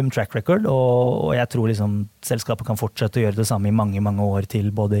enorm track record, og jeg tror selskapet kan fortsette å gjøre det samme i mange, mange år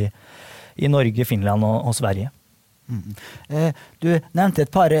til, både i Norge, Finland og Sverige. Du nevnte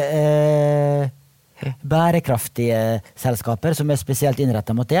et par bærekraftige selskaper som spesielt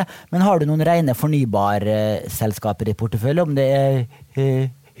innrettet mot det, men har du noen rene fornybare selskaper i portefølje, om det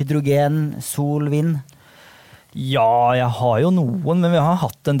hydrogen, sol, vind? Ja, jeg har jo noen, men vi har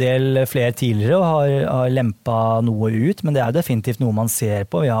hatt en del flere tidligere og har lempet noe ut, men det definitivt noe man ser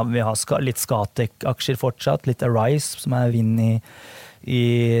på. Vi har litt Scatec-aksjer fortsatt, litt Arise, som vind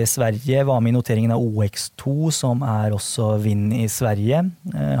i Sverige, var med i noteringen av OX2, som også vind i Sverige.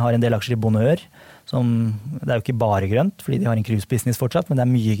 Har en del aksjer i Bonheur, det jo ikke bare grønt, fordi de har en cruise-business fortsatt, men det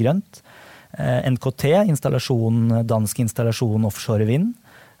mye grønt. NKT, dansk installasjon offshore vind.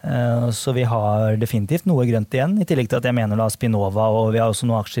 Så vi har definitivt noe grønt igjen, i tillegg til at jeg mener da Spinnova, og vi har også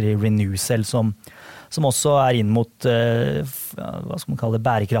noen aksjer i Renewcell som også inn mot hva skal man kalle det,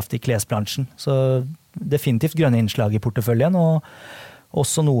 bærekraftig klesbransjen. Så definitivt grønne innslag i porteføljen, og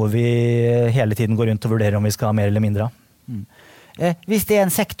også noe vi hele tiden går rundt og vurderer om vi skal ha mer eller mindre av. Hvis det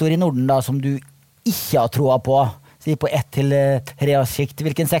en sektor i Norden da, som du ikke har troa på, si på 1-3 års sikt,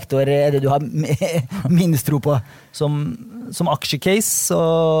 hvilken sektor det du har minst tro på? Som aksjecase, så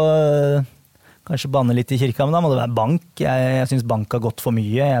kanskje banne litt i kirka, men da må det være bank. Jeg synes bank har gått for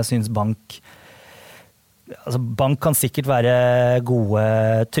mye. Jeg synes bank kan sikkert være gode,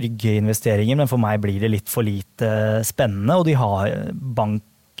 trygge investeringer, men for meg blir det litt for lite spennende, og bank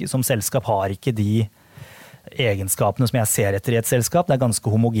som selskap har ikke de egenskapene som jeg ser etter i et selskap. Det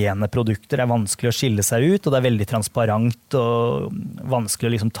ganske homogene produkter, det vanskelig å skille seg ut, og det veldig transparent og vanskelig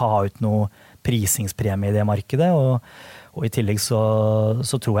å liksom ta ut noe prisingspremie i det markedet. Og i tillegg så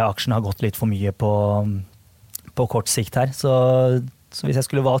tror jeg aksjen har gått litt for mye på kort sikt her. Så hvis jeg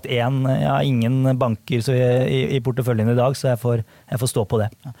skulle valgt jeg har ingen banker i porteføljen i dag, så jeg får stå på det.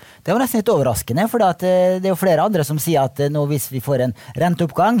 Det var nesten litt overraskende, for det er jo flere andre som sier at nå hvis vi får en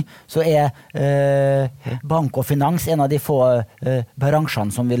renteoppgang, så bank og finans en av de få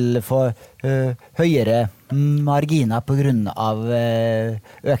bransjene som vil få høyere marginer på grunn av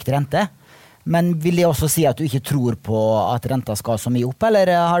økt rente. Men vil det også si at du ikke tror på at renta skal så mye opp, eller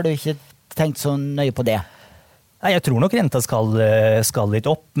har du ikke tenkt så nøye på det? Nei, jeg tror nok renta skal litt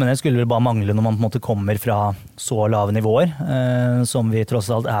opp, men det skulle vel bare mangle når man på en måte kommer fra så lave nivåer som vi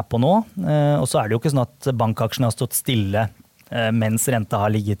tross alt på nå. Og så det jo ikke sånn at bankaksjene har stått stille mens renta har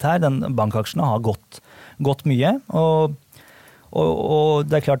ligget her. Bankaksjene har gått mye, og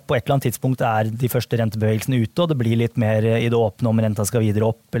det klart på et eller annet tidspunkt de første rentebevegelsene ute, og det blir litt mer i det åpne om renta skal videre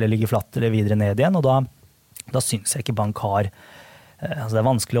opp eller ligge flatt eller videre ned igjen, og da synes jeg ikke bank har. Altså det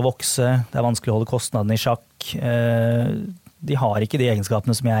vanskelig å vokse, det vanskelig å holde kostnadene i sjakk. De har ikke de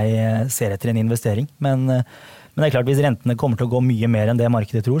egenskapene som jeg ser etter en investering. Men det klart, hvis rentene kommer til å gå mye mer enn det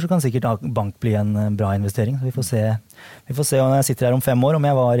markedet tror, så kan sikkert bank bli en bra investering. Så vi får se når jeg sitter her om 5 år, om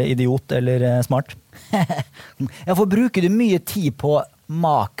jeg var idiot eller smart. Ja, for bruker du mye tid på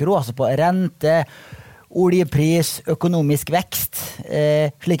makro, altså på rente, oljepris, økonomisk vekst,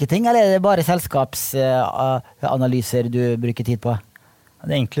 slike ting, eller det bare selskapsanalyser du bruker tid på?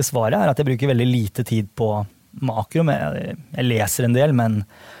 Det enkle svaret at jeg bruker veldig lite tid på makro. Jeg leser en del, men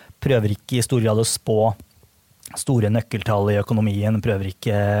prøver ikke i stor grad å spå store nøkkeltall i økonomien, prøver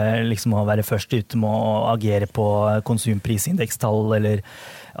ikke liksom å være først ute med å agere på konsumprisindekstall eller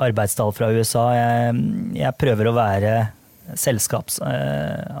arbeidstall fra USA. Jeg prøver å være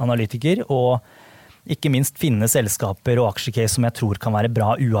selskapsanalytiker og ikke minst finne selskaper og aksjecase som jeg tror kan være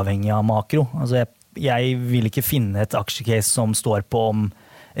bra uavhengig av makro. Altså jeg vil ikke finne et aksjecase som står på om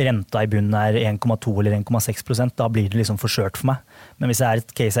renta i bunnen 1,2 eller 1,6%, da blir det liksom for skjørt for meg. Men hvis det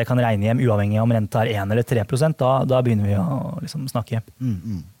et case jeg kan regne hjem uavhengig av om renta 1 eller 3%, da begynner vi å liksom snakke.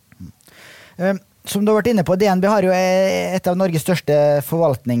 Som du har vært inne på, DNB har jo et av Norges største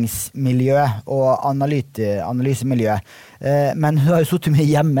forvaltningsmiljø og analysemiljø. Men du har jo suttet mye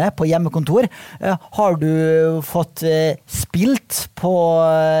hjemme, på hjemmekontor. Har du fått spilt på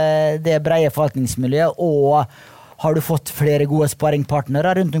det breie forvaltningsmiljøet, og har du fått flere gode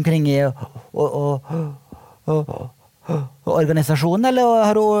sparringpartnere rundt omkring i organisasjonen, eller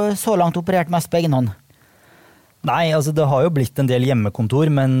har du så langt operert mest på egen hånd? Nei, altså det har jo blitt en del hjemmekontor,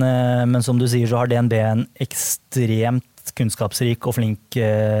 men som du sier så har DNB en ekstremt kunnskapsrik og flink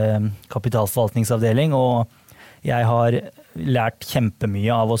kapitalforvaltningsavdeling, og jeg har lært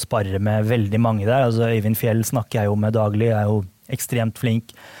kjempemye av å sparre med veldig mange der. Altså Øyvind Fjell snakker jeg jo med daglig, jeg jo ekstremt flink.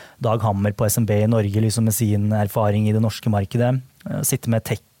 Dag Hammer på SMB i Norge, liksom med sin erfaring i det norske markedet. Sitter med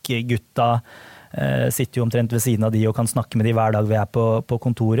tech-gutta, sitter jo omtrent ved siden av de og kan snakke med de hver dag vi på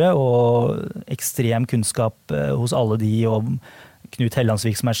kontoret, og ekstrem kunnskap hos alle de, og Knut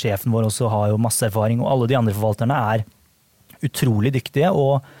Hellandsvik som sjefen vår også har jo masse erfaring, og alle de andre forvalterne utrolig dyktige,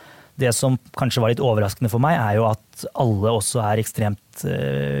 og det som kanskje var litt overraskende for meg jo at alle også ekstremt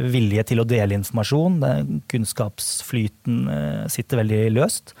villige til å dele informasjon. Kunnskapsflyten sitter veldig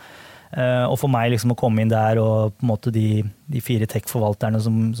løst. Og for meg liksom å komme inn der, og på en måte de 4 tech-forvalterne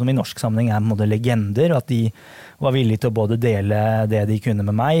som i norsk sammenheng på en måte legender, at de var villige til å både dele det de kunne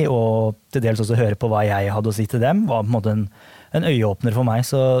med meg, og til dels også høre på hva jeg hadde å si til dem, var på en måte en øyeåpner for meg.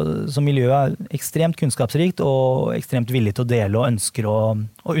 Så miljøet ekstremt kunnskapsrikt og ekstremt villig til å dele og ønsker å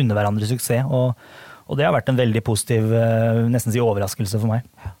unne hverandre suksess. Og det har vært en veldig positiv, nesten si overraskelse for meg.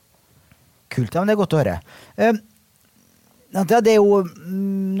 Kult, ja, men det godt å høre. Det jo,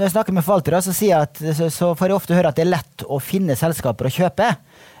 når jeg snakker med forvaltere, så sier jeg at så får jeg ofte høre at det lett å finne selskaper å kjøpe,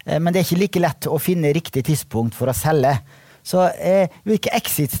 men det ikke like lett å finne riktig tidspunkt for å selge. Så hvilke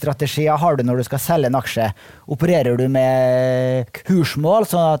exit-strategier har du når du skal selge en aksje? Opererer du med kursmål,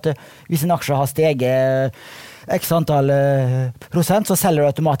 sånn at hvis en aksje har steget x antall prosent, så selger du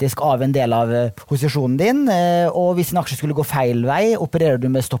automatisk av en del av posisjonen din, og hvis en aksje skulle gå feil vei, opererer du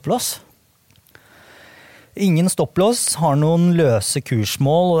med stopplås? Ingen stopplås, har noen løse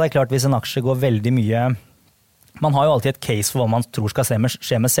kursmål, og det klart hvis en aksje går veldig mye. Man har jo alltid et case for hva man tror skal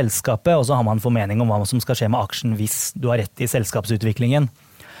skje med selskapet, og så har man formening om hva som skal skje med aksjen hvis du har rett i selskapsutviklingen.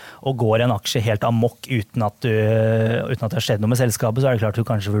 Og går en aksje helt amok uten at det har skjedd noe med selskapet, så det klart du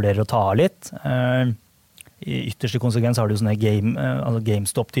kanskje vurderer å ta av litt. I ytterste konsekvens har du sånne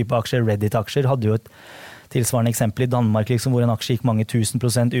GameStop-type aksjer, Reddit-aksjer, hadde jo et tilsvarende eksempel i Danmark, liksom, hvor en aksje gikk mange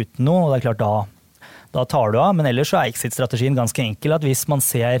 1000% uten noe, og det klart da tar du av. Men ellers så exit-strategien ganske enkel, at hvis man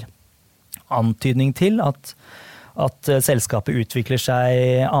ser antydning til at selskapet utvikler seg i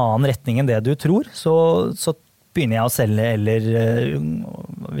annen retning enn det du tror, så begynner jeg å selge, eller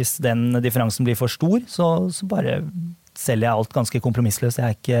hvis den differansen blir for stor, så bare selger jeg alt ganske kompromissløst.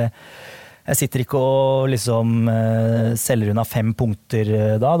 Jeg sitter ikke og liksom selger unna 5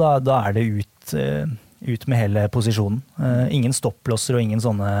 punkter da det ut med hele posisjonen. Ingen stopplosser og ingen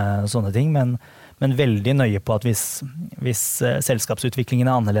sånne ting, men veldig nøye på at hvis selskapsutviklingen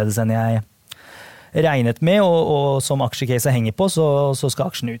annerledes enn jeg regnet med, og som aksjecase henger på, så skal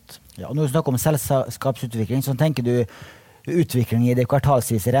aksjen ut. Ja, og når du snakker om selskapsutvikling, så tenker du utvikling i de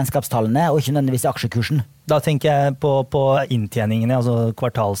kvartalsvise regnskapstallene, og ikke nødvendigvis aksjekursen? Da tenker jeg på inntjeningene, altså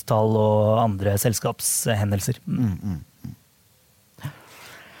kvartalstall og andre selskapshendelser.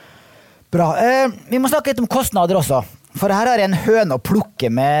 Bra. Vi må snakke litt om kostnader også, for her er en høne å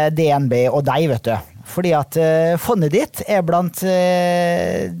plukke med DNB og deg, vet du. Fordi at fondet ditt er blant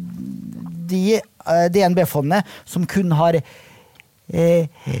de DNB-fondene som kun har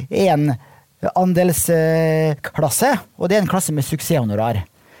en andelsklasse, og det er en klasse med suksesshonorar.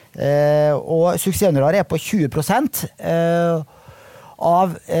 Og suksesshonorar er på 20% av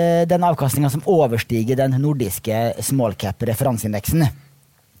den avkastningen som overstiger den nordiske small cap referanseindeksen.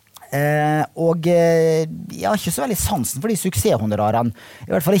 Og jeg har ikke så veldig sansen for de suksesshonorarene,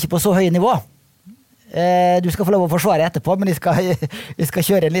 i hvert fall ikke på så høye nivå. Du skal få lov å forsvare etterpå, men jeg skal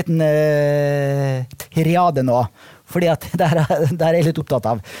kjøre en liten tirade nå, fordi at der er jeg litt opptatt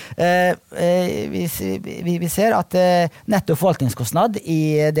av. Vi ser at netto forvaltningskostnad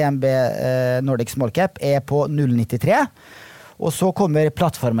i DNB Nordic Small Cap er på 0,93, og så kommer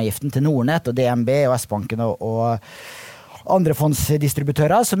plattformavgiften til Nordnet og DNB og S-banken og andre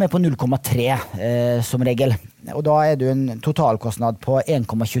fondsdistributører som er på 0,3 som regel. Og da er det en totalkostnad på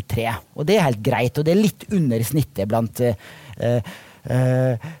 1,23. Og det er helt greit, og det er litt under snittet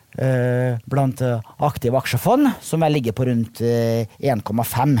blant aktive aksjefond, som vel ligger på rundt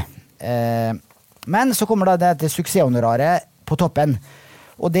 1,5. Men så kommer da det til suksesshonoraret på toppen.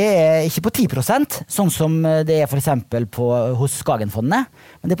 Og det er ikke på 10%, sånn som det er for eksempel hos Skagenfondene,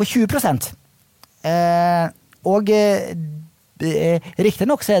 men det er på 20%. Og riktig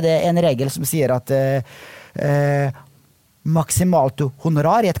nok så er det en regel som sier at maksimalt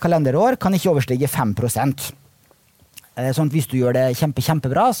honorar i et kalenderår kan ikke overstige 5%. Sånn at hvis du gjør det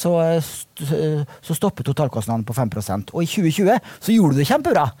kjempebra, så stopper totalkostnaden på 5%. Og i 2020 så gjorde du det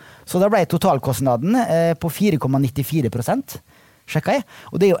kjempebra. Så da ble totalkostnaden på 4,94%, sjekket jeg.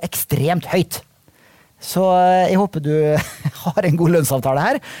 Og det er jo ekstremt høyt. Så jeg håper du har en god lønnsavtale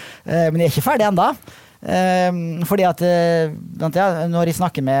her, men jeg er ikke ferdig enda. Fordi at når jeg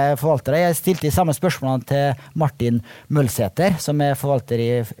snakker med forvaltere, jeg stilte de samme spørsmålene til Martin Mølsæter, som er forvalter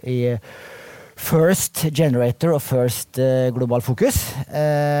i First Generator og First Global Focus,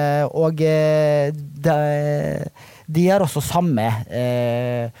 og de har også samme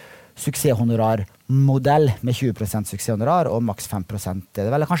suksesshonorarmodell med 20% suksesshonorar og maks 5%. Det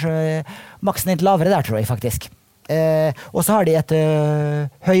er vel kanskje maksen litt lavere der, tror jeg faktisk. Og så har de et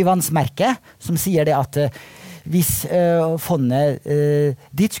høyvannsmerke som sier det at hvis fondet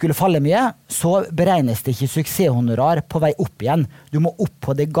ditt skulle falle mye, så beregnes det ikke suksesshonorar på vei opp igjen. Du må opp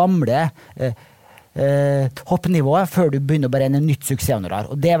på det gamle hoppnivået før du begynner å beregne nytt suksesshonorar.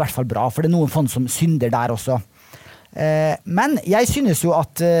 Og det er i hvert fall bra, for det er noen fond som synder der også. Men jeg synes jo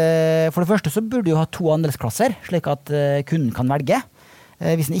at for det første så burde du ha 2 andelsklasser, slik at kunden kan velge.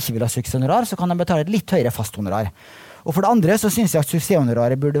 Hvis den ikke vil ha suksesshonorar, så kan den betale et litt høyere fasthonorar. Og for det andre så synes jeg at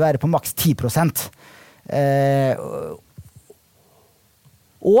suksesshonoraret burde være på maks 10%.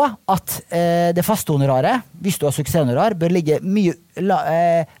 Og at det faste honoraret, hvis du har suksesshonorar, bør ligge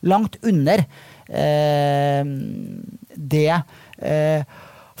langt under det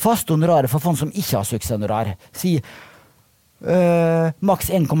faste honoraret for fond som ikke har suksesshonorar. Si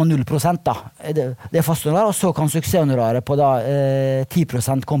maks 1,0% da. Det er faste honorar, og så kan suksesshonoraret på da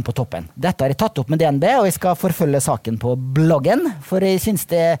 10% komme på toppen. Dette har jeg tatt opp med DNB, og jeg skal forfølge saken på bloggen, for jeg synes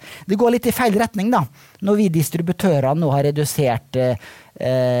det går litt i feil retning da. Når vi distributører nå har redusert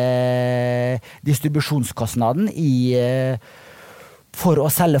distribusjonskostnaden for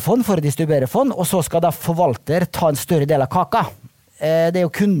å selge fond, for å distribuere fond, og så skal da forvalter ta en større del av kaka. Det er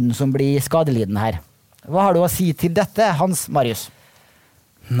jo kunden som blir skadelidende her. Hva har du å si til dette, Hans Marius?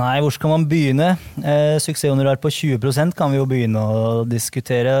 Nei, hvor skal man begynne? Suksesshonorar på 20% kan vi jo begynne å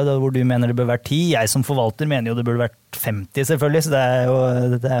diskutere, hvor du mener det bør være 10. Jeg som forvalter mener jo det burde vært 50 selvfølgelig, så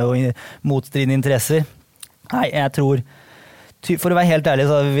det er jo motstridende interesser. Nei, jeg tror, for å være helt ærlig,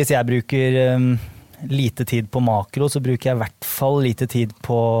 så hvis jeg bruker lite tid på makro, så bruker jeg i hvert fall lite tid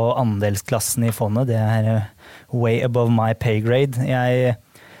på andelsklassen i fondet. Det way above my pay grade. Jeg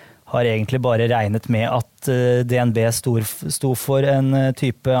har egentlig bare regnet med at DNB sto for en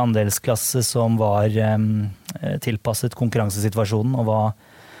type andelsklasse som var tilpasset konkurransesituasjonen, og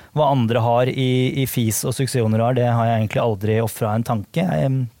hva andre har i FIS og suksesshonorar, det har jeg egentlig aldri offret en tanke.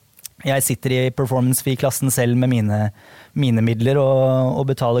 Jeg sitter i performance fee-klassen selv med mine midler og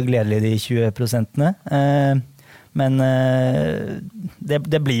betaler gledelig de 20%. Men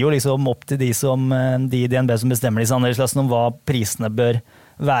det blir jo liksom opp til de i DNB som bestemmer disse andelsklassene om hva prisene bør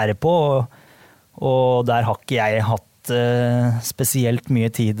være på, og der har ikke jeg hatt spesielt mye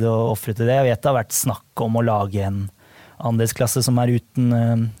tid å offre til det. Jeg vet det har vært snakk om å lage en andelsklasse som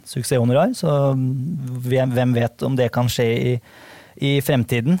uten suksesshonorar, så hvem vet om det kan skje i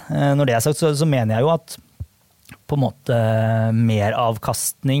fremtiden. Når det sagt, så mener jeg jo at på en måte mer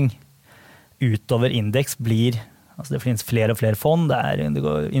avkastning utover indeks blir, altså det finnes flere og flere fond,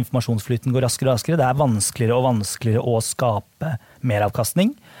 informasjonsflyten går raskere og raskere, det vanskeligere og vanskeligere å skape mer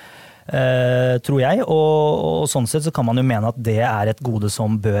avkastning, tror jeg, og sånn sett så kan man jo mene at det et gode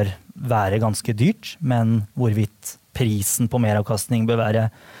som bør være ganske dyrt, men hvorvidt prisen på meravkastning bør være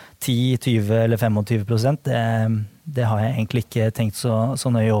 10, 20 eller 25%, det har jeg egentlig ikke tenkt så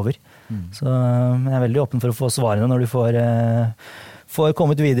nøye over. Så jeg veldig åpen for å få svarene når du får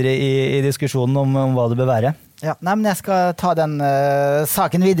kommet videre i diskusjonen om hva det bør være. Ja, nei, men jeg skal ta den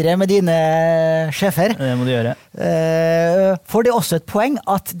saken videre med dine sjefer. Det må du gjøre. For det også et poeng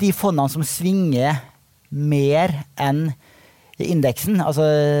at de fondene som svinger mer enn indeksen, altså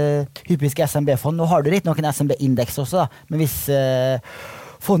typisk SMB-fond, nå har du litt noen SMB-indeks også, da, men hvis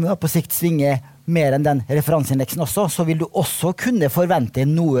fondet på sikt svinger mer enn den referanseindeksen også, så vil du også kunne forvente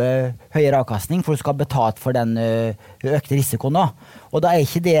noe høyere avkastning, for du skal ha betalt for den økte risikoen nå. Og da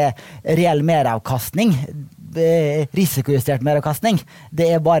ikke det reell meravkastning, risikojustert meravkastning.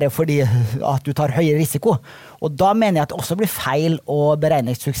 Det bare fordi at du tar høyere risiko. Og da mener jeg at det også blir feil å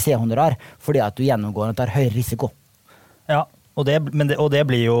beregne et suksesshonorar, fordi at du gjennomgående tar høyere risiko. Ja, og det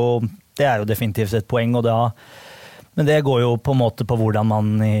blir jo, det jo definitivt et poeng, men det går jo på en måte på hvordan man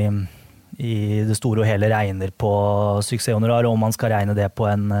i det store og hele regner på suksesshonorar, og om man skal regne det på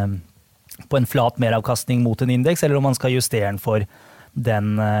en flat meravkastning mot en indeks, eller om man skal justere den for den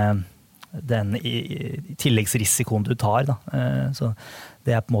tilleggsrisikoen du tar. Da. Så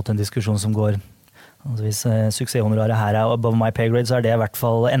det på en måte en diskusjon som går. Altså hvis suksesshonoraret her above my pay grade, så det i hvert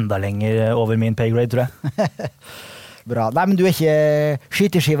fall enda lenger over min pay grade, tror jeg. Bra. Nei, men du ikke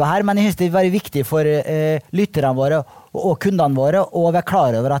skyteskiva her, men jeg synes det veldig viktig for lytterne våre og kundene våre å være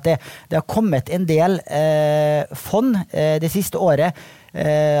klar over at det har kommet en del fond det siste årene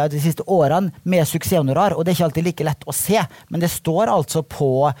med suksesshonorar, og det ikke alltid like lett å se, men det står altså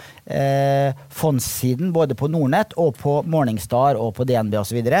på fondssiden, både på Nordnet og på Morningstar og på DNB og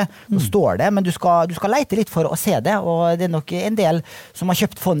så videre, så står det, men du skal leite litt for å se det, og det nok en del som har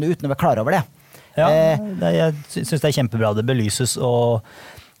kjøpt fondet uten å være klar over det. Ja, jeg synes det kjempebra det belyses, og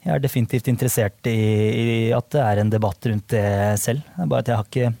jeg definitivt interessert i at det en debatt rundt det selv. Det bare at jeg har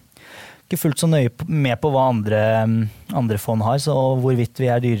ikke fulgt så nøye med på hva andre fond har, så hvorvidt vi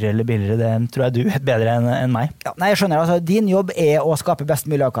dyrere eller billigere, det tror jeg du vet bedre enn meg. Ja, nei, jeg skjønner, altså din jobb å skape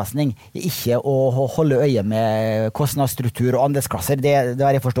best mulig avkastning, ikke å holde øye med kostnadsstruktur og andelsklasser, det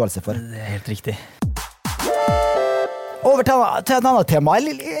har jeg forståelse for. Det helt riktig. Over til et annet tema,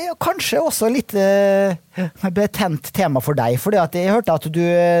 kanskje også litt betent tema for deg, fordi at jeg hørte at du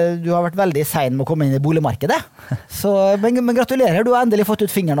har vært veldig sein med å komme inn i boligmarkedet. Så, men gratulerer, du har endelig fått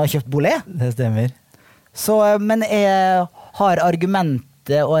ut fingeren og kjøpt bolig. Det stemmer. Så, men har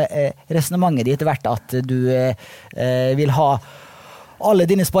argumentet og resonemanget ditt vært at du vil ha alle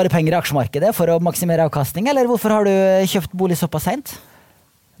dine sparepenger i aksjemarkedet for å maksimere avkastning, eller hvorfor har du kjøpt bolig såpass sent?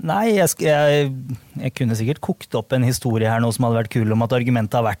 Nei, jeg kunne sikkert kokt opp en historie her nå som hadde vært kul om at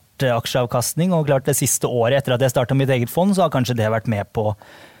argumentet har vært aksjeavkastning, og klart det siste året etter at jeg startet mitt eget fond, så har kanskje det vært med på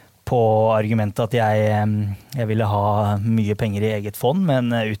argumentet at jeg ville ha mye penger i eget fond,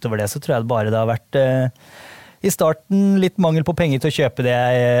 men utover det så tror jeg bare det har vært i starten litt mangel på penger til å kjøpe det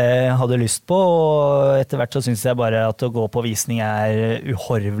jeg hadde lyst på, og etter hvert så synes jeg bare at å gå på visning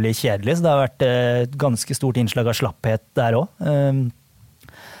uhorvelig kjedelig, så det har vært et ganske stort innslag av slapphet der også.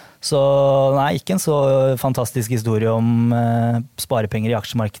 Så nei, ikke en så fantastisk historie om sparepenger i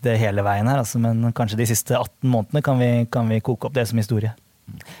aksjemarkedet hele veien her, altså, men kanskje de siste 18 månedene kan vi koke opp det som historie.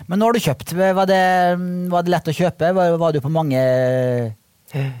 Men nå har du kjøpt, var det lett å kjøpe? Var du på mange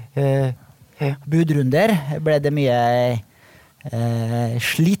budrunder? Ble det mye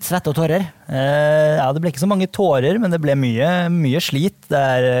slit, svett og tårer? Ja, det ble ikke så mange tårer, men det ble mye slit.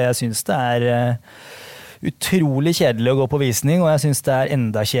 Jeg synes det utrolig kjedelig å gå på visning, og jeg synes det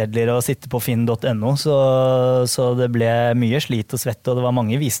enda kjedeligere å sitte på finn.no, så det ble mye slit og svett, og det var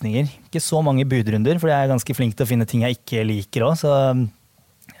mange visninger. Ikke så mange budrunder, for jeg ganske flink til å finne ting jeg ikke liker også, så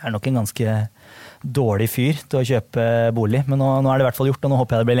jeg nok en ganske dårlig fyr til å kjøpe bolig. Men nå det i hvert fall gjort, og nå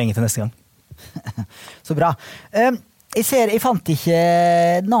håper jeg det blir lenge til neste gang. Så bra. Jeg fant ikke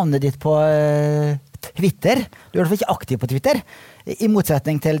navnet ditt på Twitter. Du er i hvert fall ikke aktiv på Twitter. I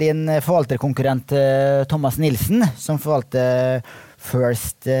motsetning til din forvalterkonkurrent Thomas Nilsen, som forvalter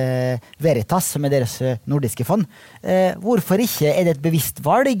First Veritas, som deres nordiske fond. Hvorfor ikke? Det et bevisst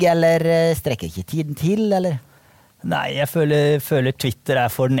valg, eller strekker ikke tiden til, eller? Nei, jeg føler Twitter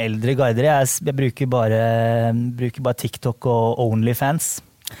for den eldre guider. Jeg bruker bare TikTok og OnlyFans.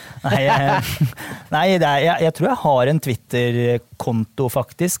 Nei, jeg tror jeg har en Twitter-konto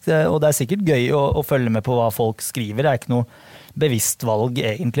faktisk, og det sikkert gøy å følge med på hva folk skriver. Det ikke noe bevisst valg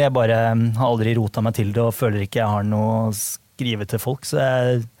egentlig, jeg bare har aldri rotet meg til det og føler ikke jeg har noe å skrive til folk, så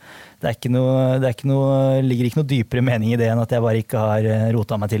det ligger ikke noe dypere mening i det enn at jeg bare ikke har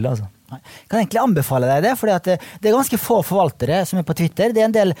rotet meg til det. Altså. Jeg kan egentlig anbefale deg det, for det ganske få forvaltere som på Twitter. Det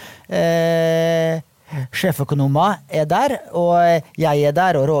en del sjeføkonomer der, og jeg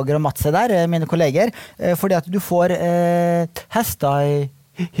der, og Roger og Mats der, mine kolleger, fordi at du får hester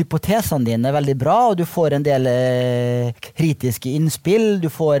hypotesene dine veldig bra, og du får en del kritiske innspill, du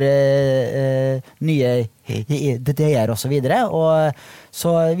får nye ideer og så videre, og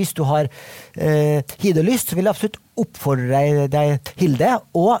så hvis du har tid og lyst, så vil jeg absolutt oppfordre deg til det,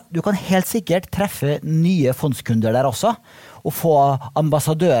 og du kan helt sikkert treffe nye fondskunder der også, og få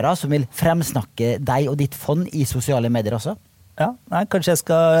ambassadører som vil fremsnakke deg og ditt fond i sosiale medier også. Ja, kanskje jeg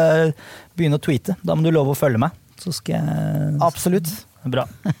skal begynne å tweete, da må du love å følge meg, så skal jeg... Absolutt. Bra.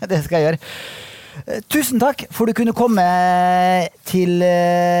 Det skal jeg gjøre. Tusen takk for du kunne komme til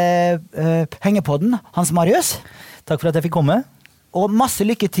Pengepodden, Hans Marius. Takk for at jeg fikk komme. Og masse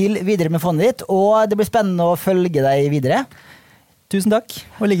lykke til videre med fondet ditt, og det blir spennende å følge deg videre. Tusen takk,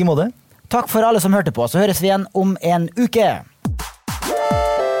 og i like måte. Takk for alle som hørte på, så høres vi igjen om en uke.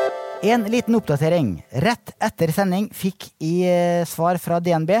 En liten oppdatering. Rett etter sending fikk jeg svar fra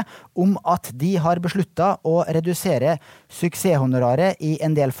DNB om at de har besluttet å redusere suksesshonoraret i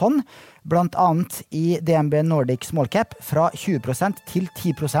en del fond, blant annet i DNB Nordic Small Cap fra 20% til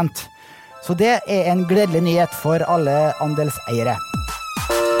 10%. Så det en gledelig nyhet for alle andelseiere.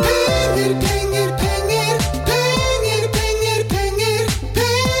 Penger, penger, penger, penger, penger, penger,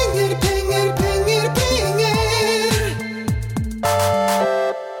 penger, penger, penger, penger.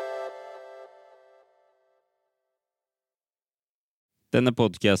 Denne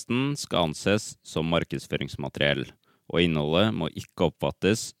podcasten skal anses som markedsføringsmateriell, og innholdet må ikke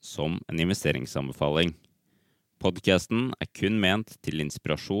oppfattes som en investeringsanbefaling. Podcasten kun ment til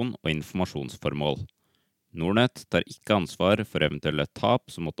inspirasjon og informasjonsformål. Nordnet tar ikke ansvar for eventuelle tap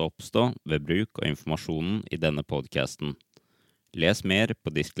som måtte oppstå ved bruk av informasjonen i denne podcasten. Les mer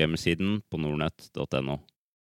på disclaimer-siden på nordnet.no.